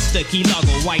coast, the Key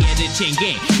Largo, wire the chain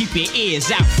gang. Keep your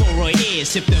ears out for our ears.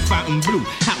 Sip the fountain blue,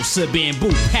 house of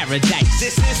bamboo, paradise.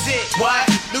 This is it, what?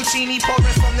 Lucini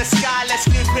pouring from the sky, let's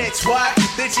get rich, what?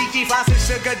 The Jiki Vines and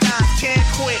Sugar Dimes can't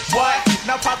quit, what?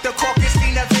 Now pop the cork,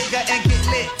 Christina Vega and get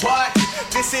lit, what?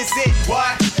 This is it,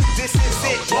 what? This is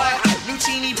it, what?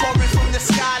 Lucini pouring from the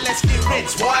sky, let's get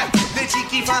rich, what? The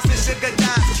Jiki Vines and Sugar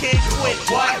Dimes can't quit,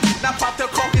 what? Now pop the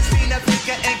cork, Christina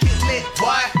Vega and get lit,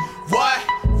 what?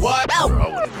 What?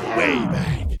 Rolling way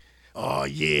back. Oh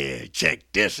yeah, check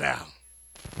this out.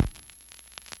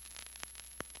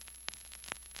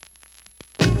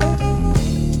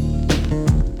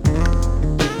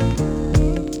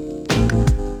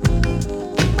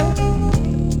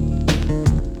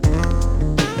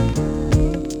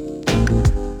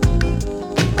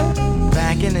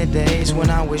 Back in the days when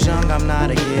I was young, I'm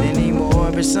not a kid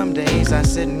anymore. But some days I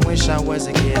sit and wish I was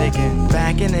a kid again.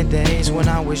 Back in the days when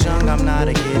I was young, I'm not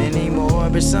a kid anymore.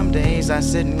 But some days I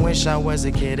sit and wish I was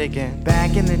a kid again.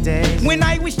 Back in the days when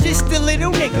I was just a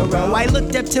little nigga, I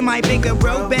looked up to my bigger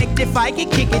bro, begged if I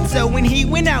could kick it. So when he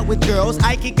went out with girls,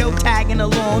 I could go tagging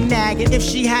along, nagging. If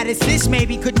she had a sis,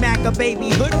 maybe could mac a baby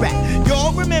hood rat.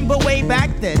 Y'all remember way back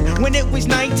then when it was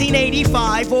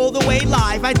 1985, all the way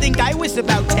live. I think I was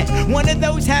about 10. One of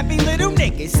those happy little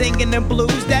niggas singing the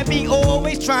blues that be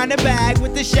always trying to bag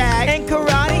with the shag and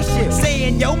karate shit.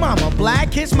 Saying, yo mama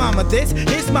black, his mama this,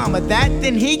 his mama that.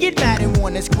 Then he get mad and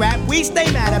wanna scrap. We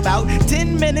stay mad about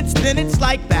 10 minutes, then it's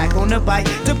like back on the bike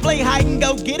to play hide and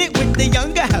go get it with the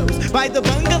younger hoes by the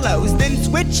bungalows. Then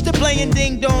switch to playing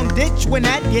ding dong ditch when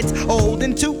that gets old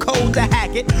and too cold to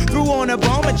hack it. Threw on a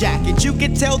bomber jacket, you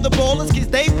could tell the ballers cause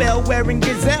they fell wearing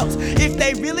gazelles. If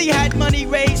they really had money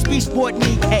raised, we sport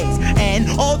Nikes. And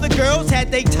all the girls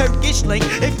had they Turkish link.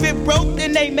 If it broke,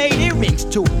 then they made earrings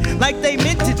to it, like they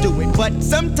meant to do it. But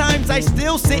sometimes I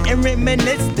still sit and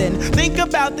reminisce, then think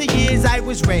about the years I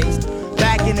was raised.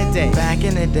 Back in the day. Back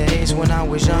in the days when I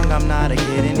was young, I'm not a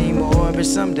kid anymore. But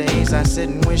some days I sit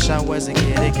and wish I was a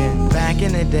kid again. Back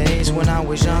in the days when I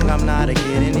was young, I'm not a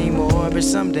kid anymore. But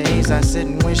some days I sit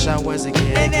and wish I was a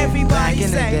kid. And everybody back in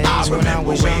say, the days when I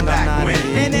was young, I'm not a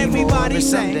kid and everybody anymore.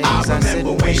 say, But some days I sit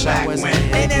and wish I was a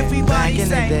kid. And everybody back in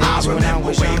say, the days when I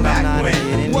was young, I'm not a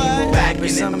kid anymore. But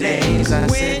some days I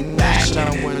sit and wish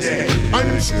I was a kid.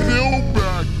 I'm still back.